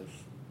its sort of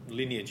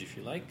lineage, if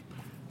you like,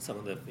 some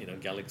of the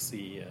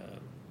Galaxy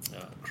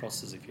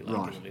crosses, if you like,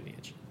 Right. in the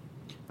lineage.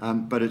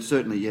 But it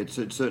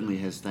certainly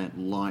has that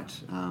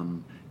light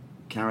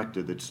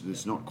character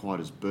that's not quite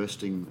as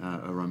bursting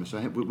aroma. So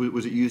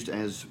was it used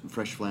as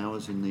fresh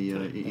flowers in the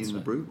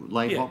Right. brew?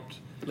 Late Yeah. hopped?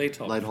 Late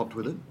hopped. Late hopped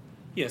with it?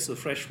 Yeah, so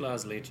fresh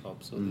flowers, late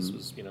hop. So this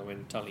was,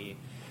 when Tully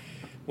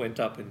went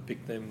up and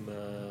picked them,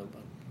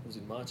 was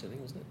it March, I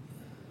think, wasn't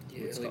it?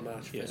 Yeah, early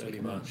March. Yeah, first early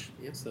week of March.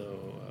 Yep.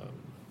 So,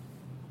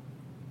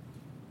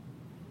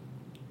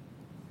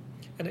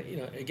 and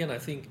again, I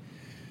think,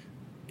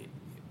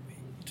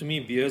 to me,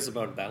 beer is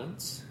about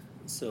balance.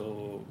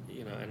 So,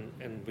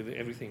 and with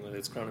everything, whether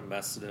it's Crown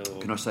Ambassador or...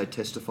 Can I say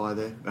testify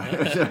there?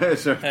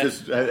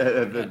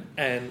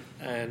 And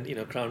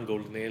Crown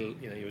Golden Ale,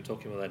 you were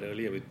talking about that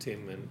earlier with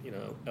Tim, and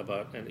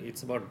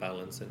it's about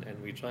balance,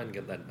 and we try and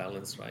get that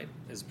balance right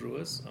as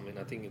brewers. I mean,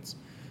 I think it's,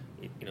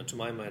 to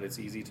my mind, it's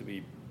easy to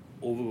be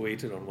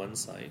overweighted on one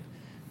side,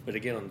 but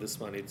again, on this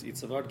one,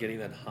 it's about getting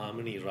that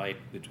harmony right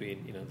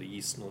between the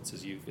yeast notes,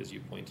 as you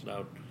pointed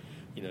out,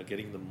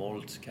 getting the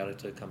malt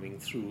character coming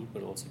through,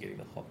 but also getting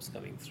the hops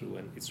coming through,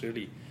 and it's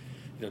really,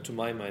 to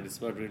my mind, it's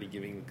about really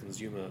giving the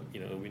consumer,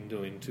 a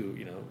window into,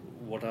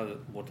 what are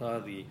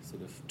the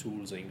sort of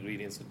tools or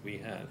ingredients that we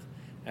have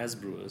as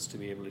brewers to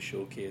be able to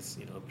showcase,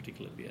 a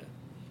particular beer.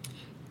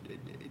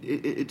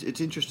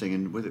 It's interesting,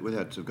 and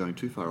without sort of going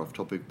too far off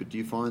topic, but do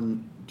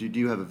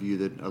you have a view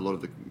that a lot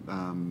of the,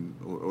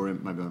 or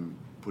maybe I'm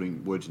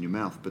putting words in your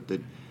mouth, but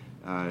that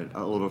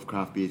a lot of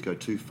craft beers go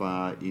too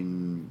far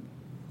in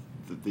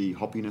the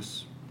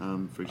hoppiness,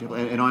 for example?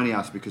 And I only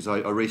ask because I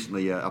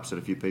recently upset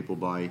a few people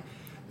by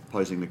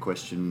posing the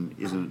question,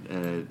 isn't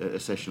a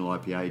sessional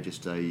IPA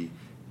just a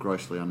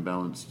grossly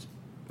unbalanced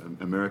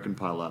American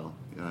pale ale?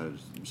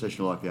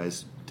 Sessional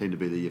IPAs tend to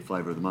be the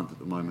flavour of the month at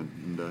the moment,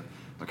 and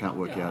I can't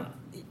work out.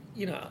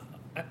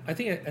 I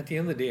think at the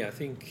end of the day, I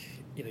think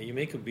you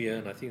make a beer,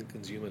 and I think the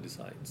consumer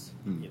decides,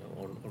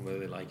 on whether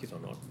they like it or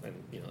not. And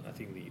I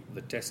think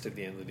the test at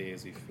the end of the day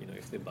is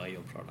if they buy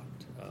your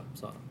product.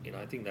 So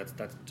I think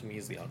that to me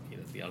is the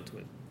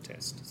ultimate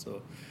test.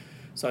 So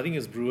I think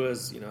as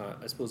brewers,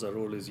 I suppose our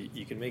role is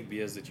you can make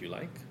beers that you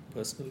like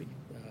personally,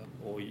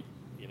 or you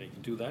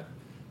can do that.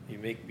 You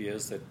make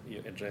beers that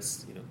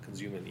address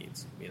consumer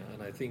needs.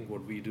 And I think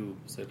what we do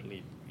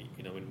certainly,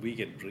 when we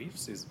get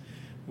briefs is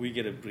we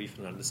get a brief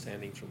and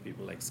understanding from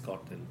people like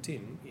Scott and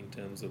Tim in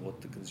terms of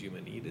what the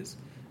consumer need is,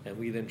 and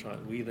we then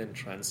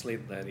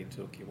translate that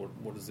into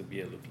what does the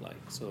beer look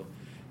like. So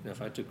if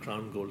I took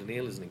Crown Golden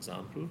Ale as an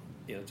example,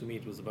 to me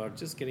it was about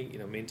just getting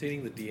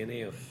maintaining the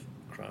DNA of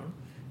Crown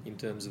in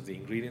terms of the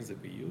ingredients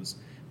that we use,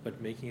 but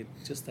making it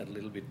just that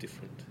little bit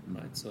different,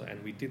 right? So,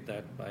 and we did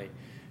that by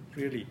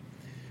really,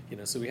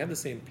 so we have the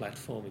same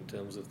platform in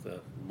terms of the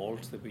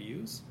malt that we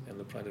use and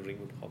the Pride of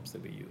Ringwood hops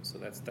that we use. So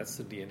that's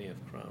the DNA of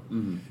Crown.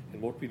 Mm-hmm.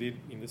 And what we did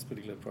in this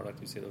particular product,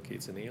 we said, okay,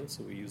 it's an ale,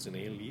 so we used an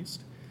ale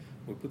yeast.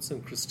 We put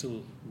some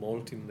crystal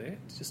malt in there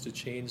just to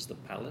change the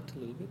palate a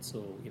little bit,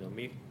 so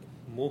make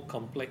more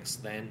complex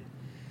than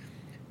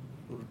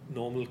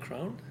normal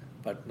Crown,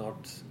 but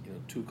not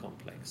too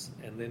complex.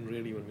 And then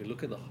really when we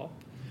look at the hop,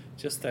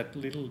 just that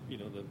little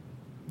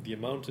the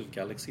amount of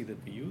Galaxy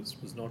that we use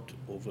was not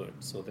overt.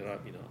 So there are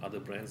other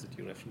brands that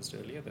you referenced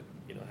earlier that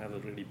have a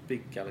really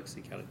big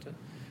Galaxy character,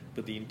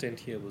 but the intent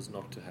here was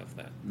not to have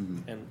that.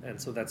 Mm-hmm. And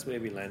so that's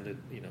where we landed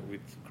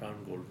with Crown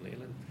Golden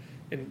Ale,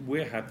 and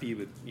we're happy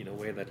with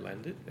where that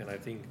landed. And I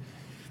think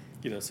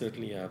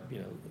certainly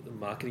the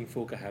marketing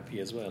folk are happy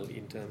as well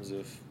in terms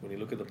of when you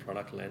look at the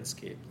product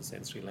landscape, the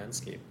sensory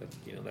landscape, that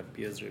that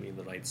beer is really in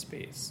the right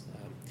space.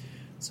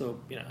 So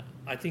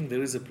I think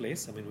there is a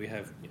place. I mean, we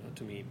have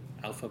to me,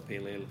 Alpha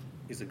Pale Ale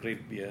is a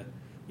great beer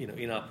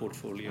in our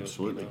portfolio.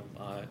 Absolutely.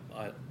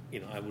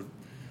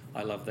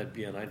 I love that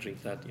beer, and I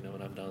drink that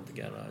when I'm down at the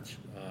garage.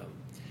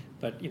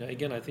 But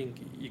again, I think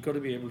you've got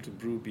to be able to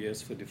brew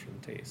beers for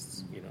different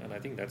tastes. And I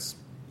think that's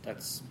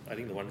I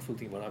think the wonderful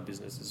thing about our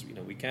business is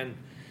we can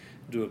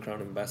do a Crown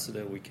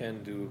Ambassador, we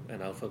can do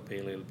an Alpha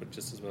Pale Ale, but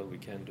just as well we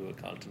can do a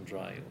Carlton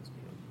Dry.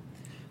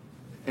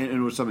 And it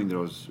was something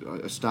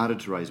that I started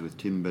to raise with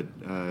Tim, but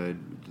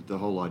the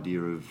whole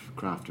idea of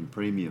craft and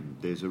premium,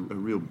 there's a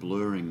real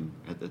blurring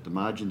at the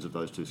margins of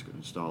those two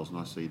styles, and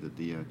I see that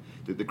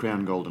the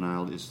Crown Golden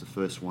Ale is the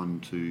first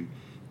one to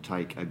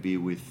take a beer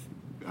with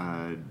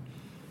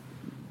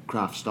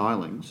craft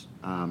stylings,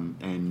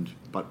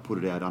 but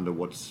put it out under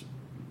what's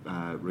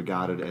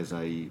regarded as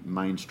a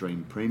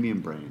mainstream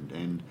premium brand.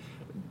 And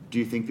do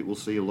you think that we'll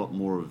see a lot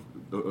more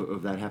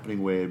of that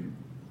happening, where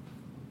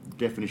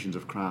definitions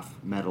of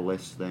craft matter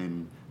less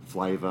than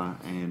flavour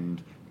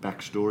and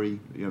backstory,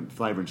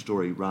 flavour and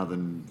story, rather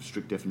than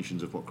strict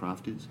definitions of what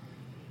craft is?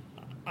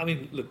 I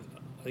mean, look,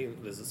 I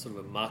think there's a sort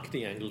of a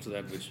marketing angle to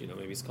that, which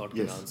maybe Scott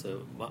can answer.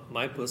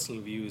 My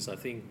personal view is, I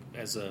think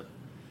as a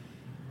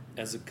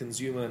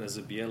consumer and as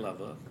a beer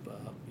lover,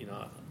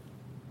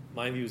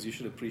 my view is you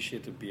should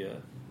appreciate a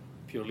beer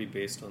purely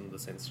based on the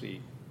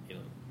sensory,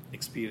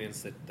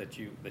 experience that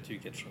you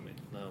get from it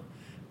now.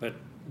 But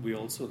we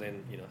also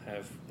then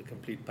have the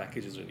complete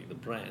package is really the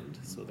brand,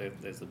 so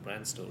there's the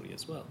brand story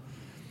as well.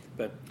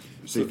 But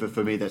see,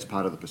 for me, that's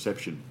part of the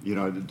perception.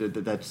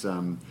 That's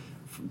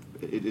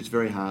it's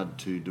very hard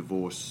to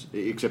divorce,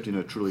 except in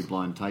a truly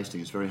blind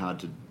tasting. It's very hard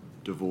to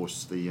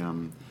divorce the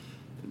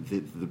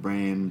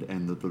brand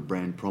and the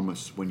brand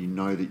promise when you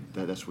know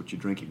that's what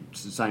you're drinking.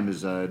 It's the same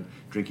as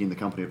drinking in the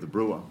company of the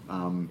brewer.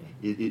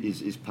 It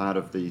is part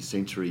of the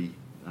sensory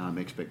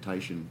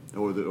expectation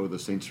or the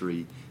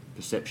sensory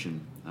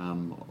perception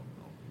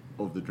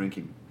of the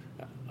drinking.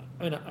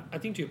 I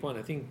think to your point,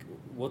 I think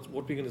what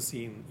we're going to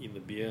see in the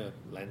beer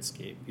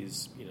landscape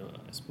is,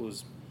 I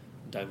suppose,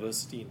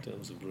 diversity in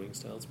terms of brewing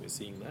styles. We're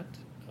seeing that.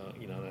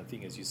 And I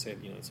think, as you said,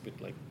 it's a bit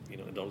like,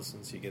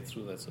 adolescence. You get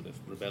through that sort of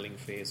rebelling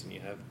phase, and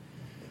you have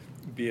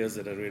beers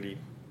that are really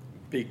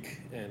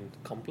big and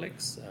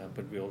complex.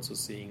 But we're also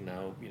seeing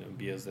now,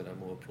 beers that are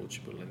more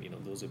approachable, and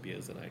those are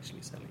beers that are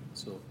actually selling.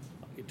 So,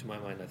 to my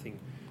mind, I think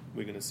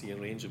we're going to see a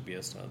range of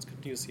beer styles,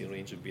 continue to see a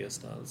range of beer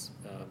styles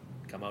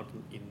come out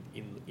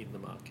in the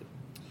market.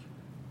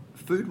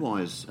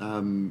 Food-wise,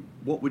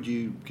 what would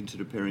you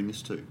consider pairing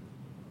this to?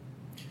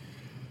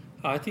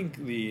 I think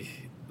the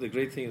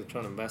great thing with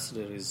Crown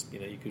Ambassador is,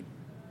 you could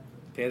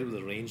pair it with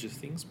a range of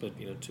things, but,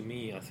 to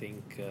me, I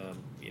think,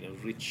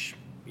 rich,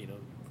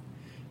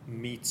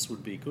 meats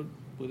would be good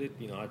with it.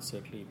 I'd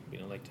certainly,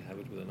 like to have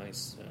it with a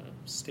nice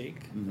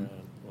steak,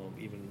 or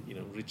even,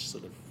 rich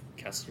sort of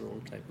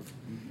casserole type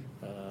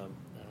of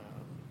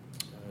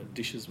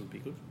dishes would be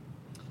good.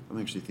 I'm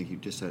actually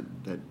thinking just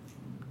that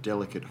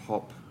delicate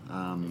hop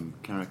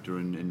character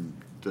and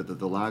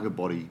the lager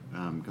body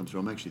comes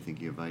through. I'm actually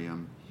thinking of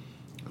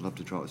I'd love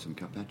to try it with some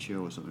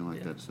carpaccio or something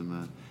like that.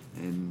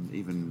 And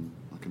even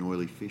like an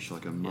oily fish,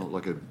 like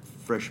a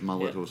fresh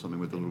mullet or something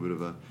with a little bit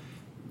of a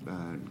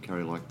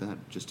curry like that,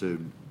 just to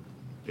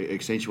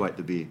accentuate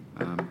the beer.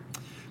 But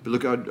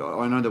look, I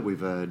know that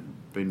we've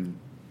been.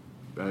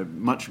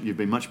 You've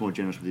been much more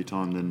generous with your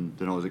time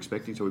than I was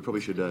expecting, so we probably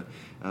should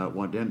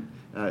wind down.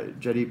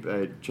 Jaideep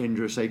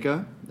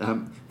Chandrasekhar,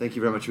 thank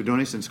you very much for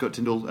joining us, and Scott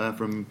Tyndall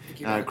from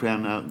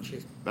Crown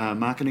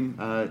Marketing,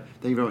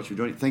 thank you very much for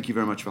joining. Thank you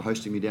very much for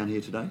hosting me down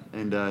here today,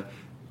 and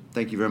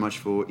thank you very much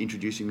for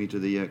introducing me to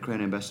the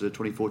Crown Ambassador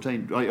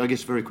 2014. I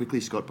guess very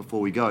quickly, Scott,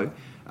 before we go,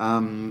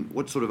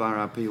 what sort of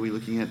RRP are we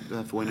looking at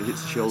for when it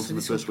hits the shelves in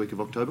the first week of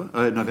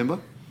November?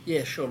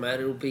 Yeah, sure,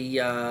 mate. It'll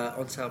be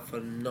on sale for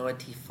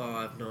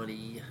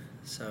 $95.90,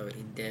 so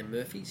in Dan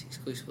Murphy's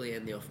exclusively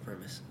and the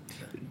off-premise.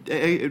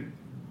 So.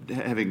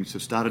 Having sort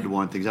of started to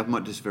wind things up, I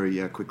might just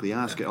very quickly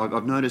ask.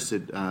 I've noticed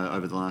that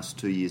over the last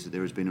 2 years that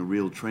there has been a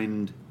real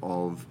trend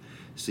of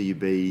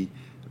CUB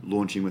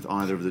launching with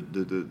either of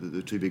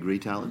the two big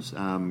retailers.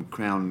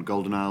 Crown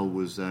Golden Ale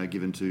was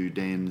given to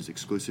Dan's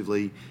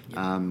exclusively.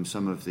 Yep.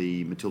 Some of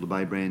the Matilda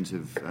Bay brands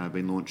have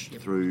been launched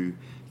through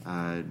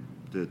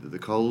the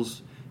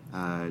Coles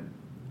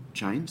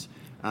chains.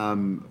 I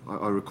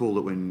recall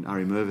that when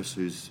Ari Mervis,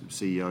 who's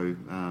CEO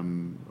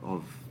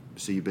of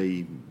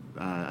CUB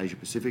Asia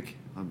Pacific,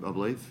 I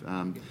believe,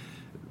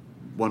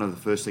 one of the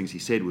first things he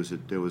said was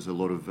that there was a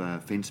lot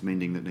of fence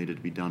mending that needed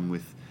to be done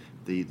with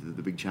the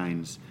big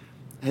chains.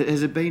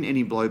 Has there been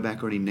any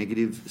blowback or any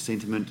negative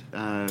sentiment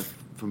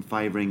from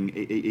favouring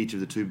each of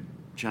the two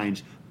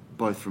chains,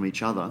 both from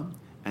each other,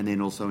 and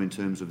then also in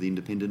terms of the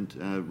independent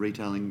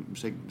retailing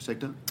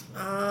sector?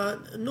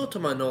 Not to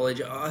my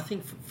knowledge. I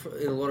think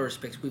in a lot of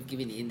respects we've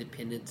given the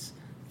independents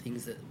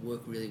things that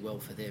work really well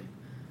for them.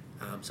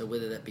 So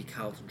whether that be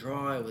Carlton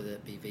Dry, whether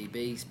that be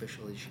VB,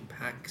 special edition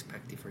packs,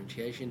 pack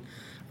differentiation.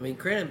 I mean,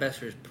 Crown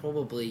Ambassador is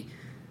probably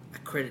a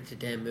credit to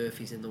Dan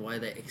Murphy's in the way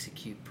they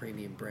execute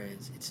premium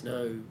brands. It's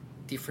no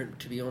different,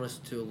 to be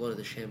honest, to a lot of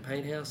the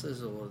champagne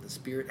houses, a lot of the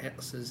spirit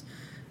houses.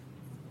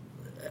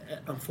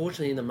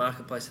 Unfortunately, in the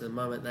marketplace at the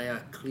moment, they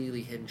are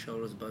clearly head and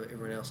shoulders above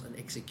everyone else and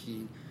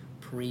executing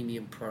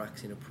premium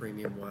products in a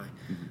premium way.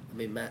 I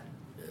mean, Matt,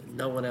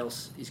 no one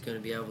else is going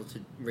to be able to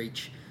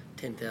reach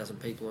 10,000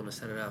 people on a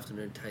Saturday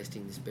afternoon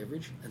tasting this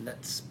beverage, and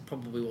that's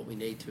probably what we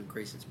need to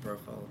increase its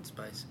profile in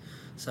space.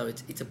 So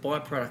it's a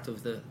byproduct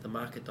of the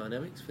market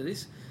dynamics for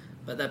this.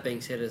 But that being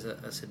said, as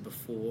I said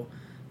before,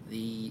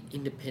 the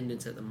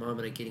independents at the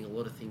moment are getting a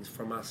lot of things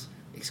from us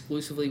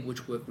exclusively,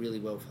 which work really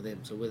well for them.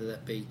 So whether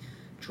that be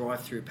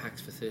drive-through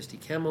packs for Thirsty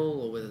Camel,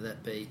 or whether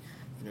that be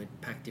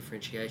pack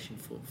differentiation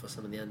for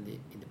some of the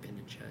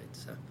independent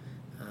chains. So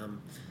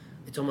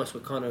it's almost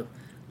we're kind of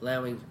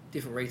allowing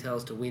different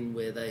retailers to win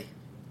where they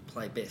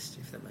play best,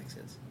 if that makes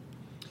sense.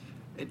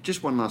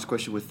 Just one last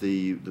question with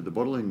the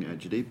bottling,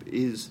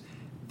 Jaideep,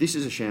 this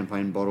is a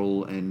champagne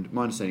bottle, and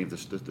my understanding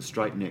of the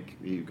straight neck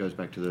goes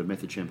back to the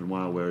method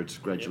champenois, where it's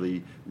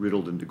gradually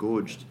riddled and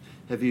degorged.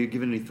 Have you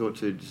given any thought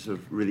to sort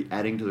of really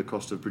adding to the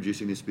cost of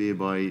producing this beer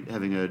by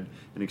having an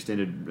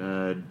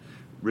extended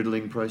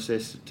riddling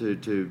process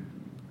to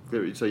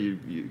clear it? So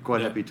you're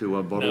quite happy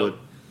to bottle it?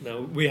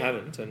 No, we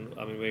haven't, and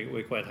I mean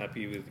we're quite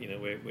happy with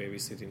where we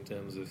sit in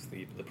terms of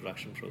the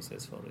production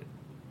process for it.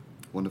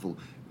 Wonderful.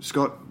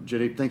 Scott,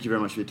 Jaideep, thank you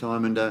very much for your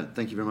time, and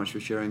thank you very much for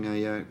sharing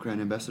a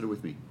Crown Ambassador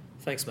with me.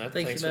 Thanks, Matt.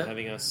 Thank you, Thanks Matt. for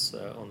having us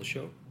on the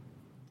show.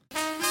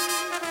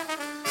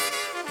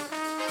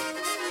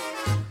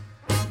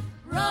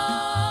 Roll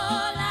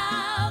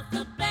out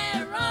the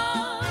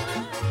barrel.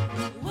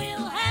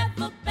 We'll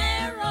have a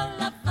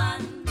barrel of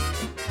fun.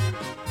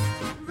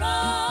 Roll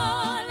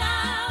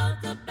out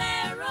the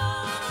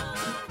barrel.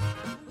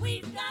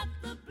 We've got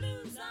the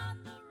blues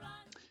on the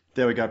run.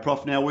 There we go,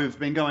 Prof. Now, we've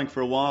been going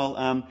for a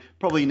while.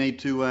 Probably need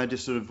to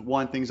just sort of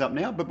wind things up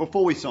now. But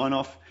before we sign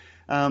off,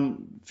 a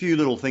few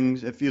little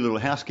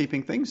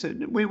housekeeping things.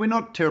 We're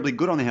not terribly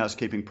good on the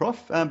housekeeping,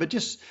 Prof, but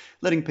just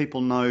letting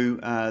people know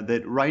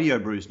that Radio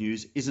Brews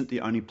News isn't the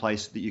only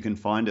place that you can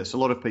find us. A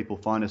lot of people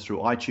find us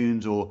through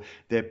iTunes or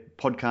their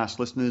podcast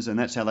listeners, and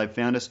that's how they've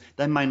found us.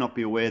 They may not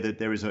be aware that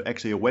there is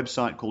actually a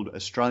website called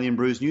Australian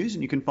Brews News,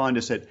 and you can find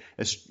us at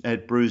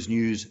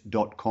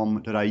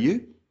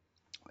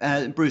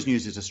brewsnews.com.au. Brews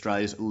News is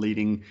Australia's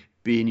leading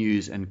beer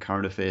news and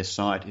current affairs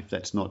site, if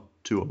that's not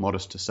too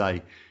modest to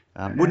say.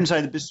 Wouldn't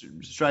say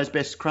Australia's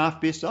best craft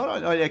beer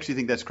site. I actually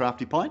think that's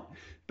Crafty Pint.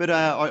 But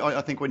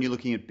I think when you're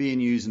looking at beer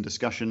news and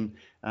discussion,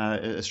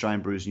 Australian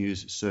Brews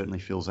News certainly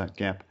fills that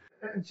gap.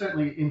 And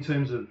certainly in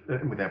terms of,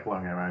 without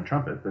blowing our own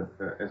trumpet, but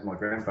as my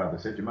grandfather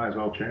said, you may as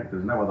well chant.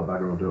 There's no other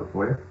bugger will do it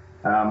for you.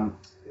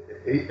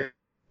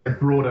 A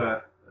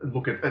broader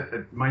look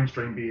at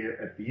mainstream beer,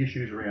 at the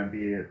issues around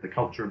beer, the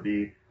culture of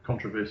beer,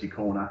 controversy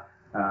corner.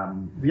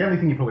 The only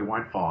thing you probably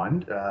won't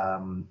find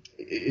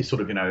is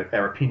sort of,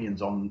 our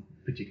opinions on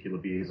particular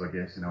beers, I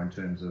guess, in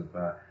terms of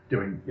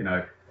doing,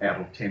 out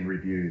of 10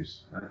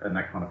 reviews and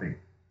that kind of thing.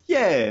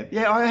 Yeah,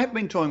 I have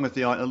been toying with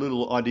a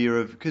little idea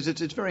of, because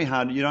it's very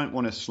hard, you don't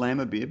want to slam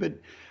a beer, but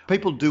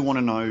people do want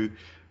to know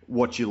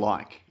what you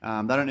like. They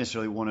don't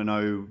necessarily want to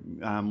know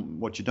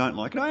what you don't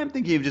like. And I am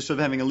thinking of just sort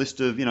of having a list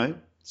of,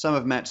 some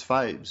of Matt's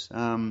faves.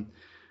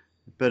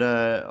 But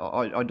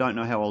I don't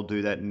know how I'll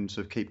do that and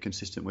sort of keep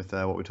consistent with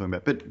what we're talking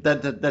about. But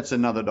that's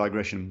another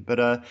digression.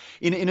 But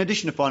in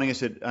addition to finding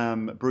us at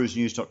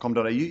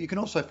brewsnews.com.au, you can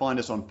also find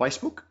us on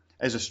Facebook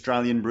as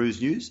Australian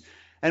Brews News.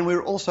 And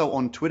we're also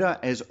on Twitter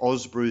as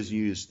Oz Brews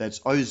News.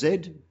 That's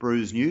OZ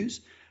Brews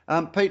News.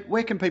 Pete,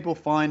 where can people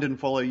find and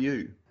follow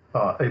you?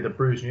 Either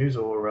Brews News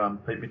or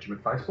Pete Mitchum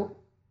at Facebook.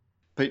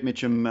 Pete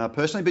Mitchum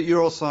personally, but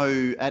you're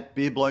also at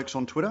Beer Blokes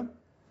on Twitter?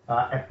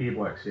 At Beer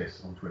Blokes,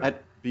 yes, on Twitter.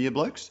 At Beer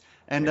Blokes.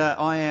 And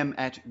I am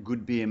at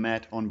Good Beer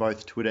Matt on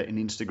both Twitter and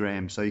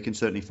Instagram, so you can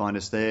certainly find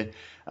us there.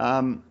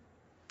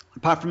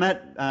 Apart from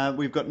that,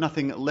 we've got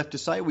nothing left to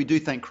say. We do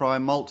thank Cryer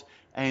Malt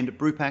and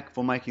Brewpack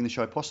for making the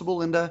show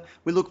possible, and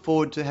we look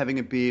forward to having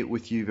a beer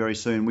with you very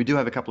soon. We do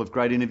have a couple of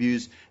great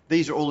interviews.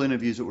 These are all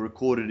interviews that were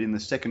recorded in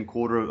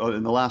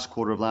the last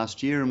quarter of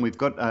last year, and we've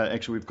got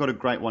a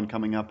great one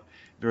coming up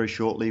very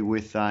shortly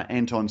with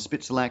Anton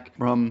Spitzalak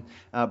from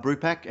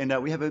Brewpack, and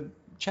we have a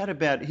chat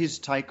about his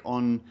take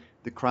on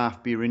the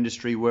craft beer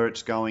industry, where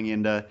it's going,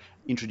 and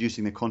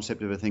introducing the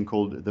concept of a thing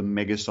called the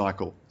mega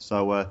cycle.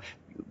 So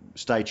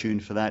stay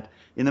tuned for that.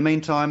 In the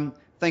meantime,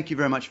 thank you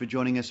very much for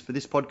joining us for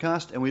this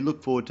podcast, and we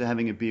look forward to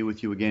having a beer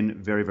with you again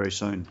very, very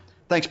soon.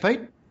 Thanks, Pete.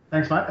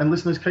 Thanks, mate. And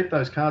listeners, keep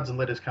those cards and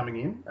letters coming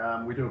in.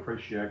 We do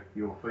appreciate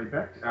your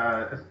feedback.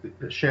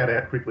 Shout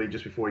out quickly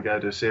just before we go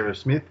to Sarah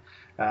Smith.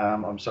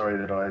 I'm sorry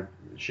that I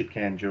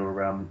shit-canned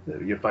your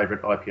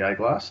favourite IPA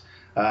glass.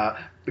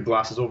 The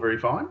glass is all very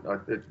fine.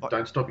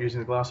 Don't stop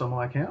using the glass on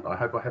my account. I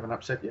hope I haven't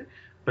upset you.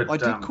 But I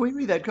did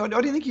query that. I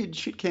didn't think you'd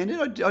shit-canned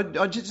it.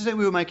 I just said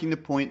we were making the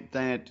point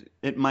that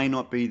it may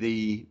not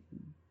be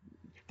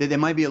there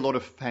may be a lot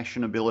of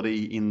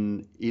fashionability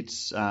in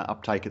its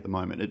uptake at the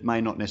moment. It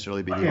may not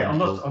necessarily be. Yeah,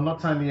 I'm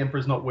not saying the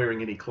Emperor's not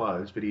wearing any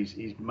clothes, but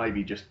he's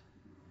maybe just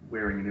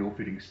wearing an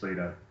ill-fitting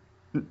Speedo.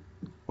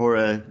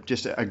 Or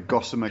just a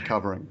gossamer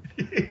covering.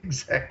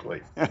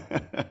 Exactly.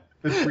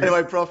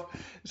 Anyway, Prof,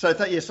 so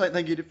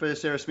thank you for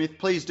Sarah Smith.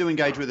 Please do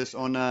engage with us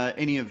on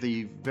any of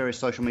the various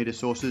social media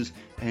sources,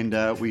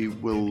 and we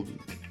will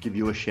give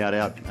you a shout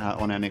out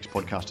on our next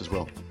podcast as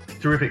well.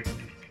 Terrific.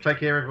 Take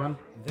care, everyone.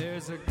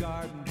 There's a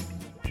garden,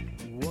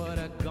 what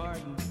a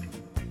garden.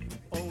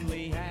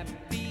 Only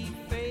happy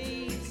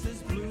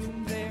faces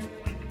bloom there,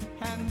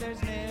 and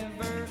there's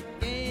never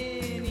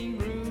any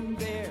room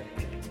there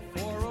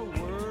for a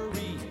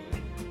worry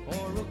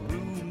or a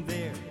gloom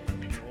there.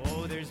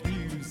 Oh, there's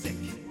music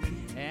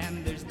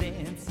and there's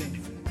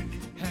dancing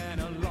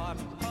and a lot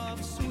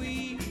of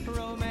sweet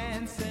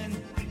romancing.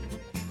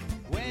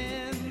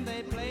 When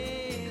they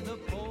play the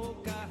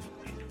polka,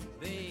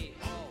 they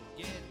all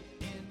get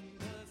in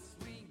the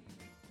swing.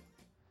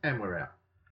 And we're out.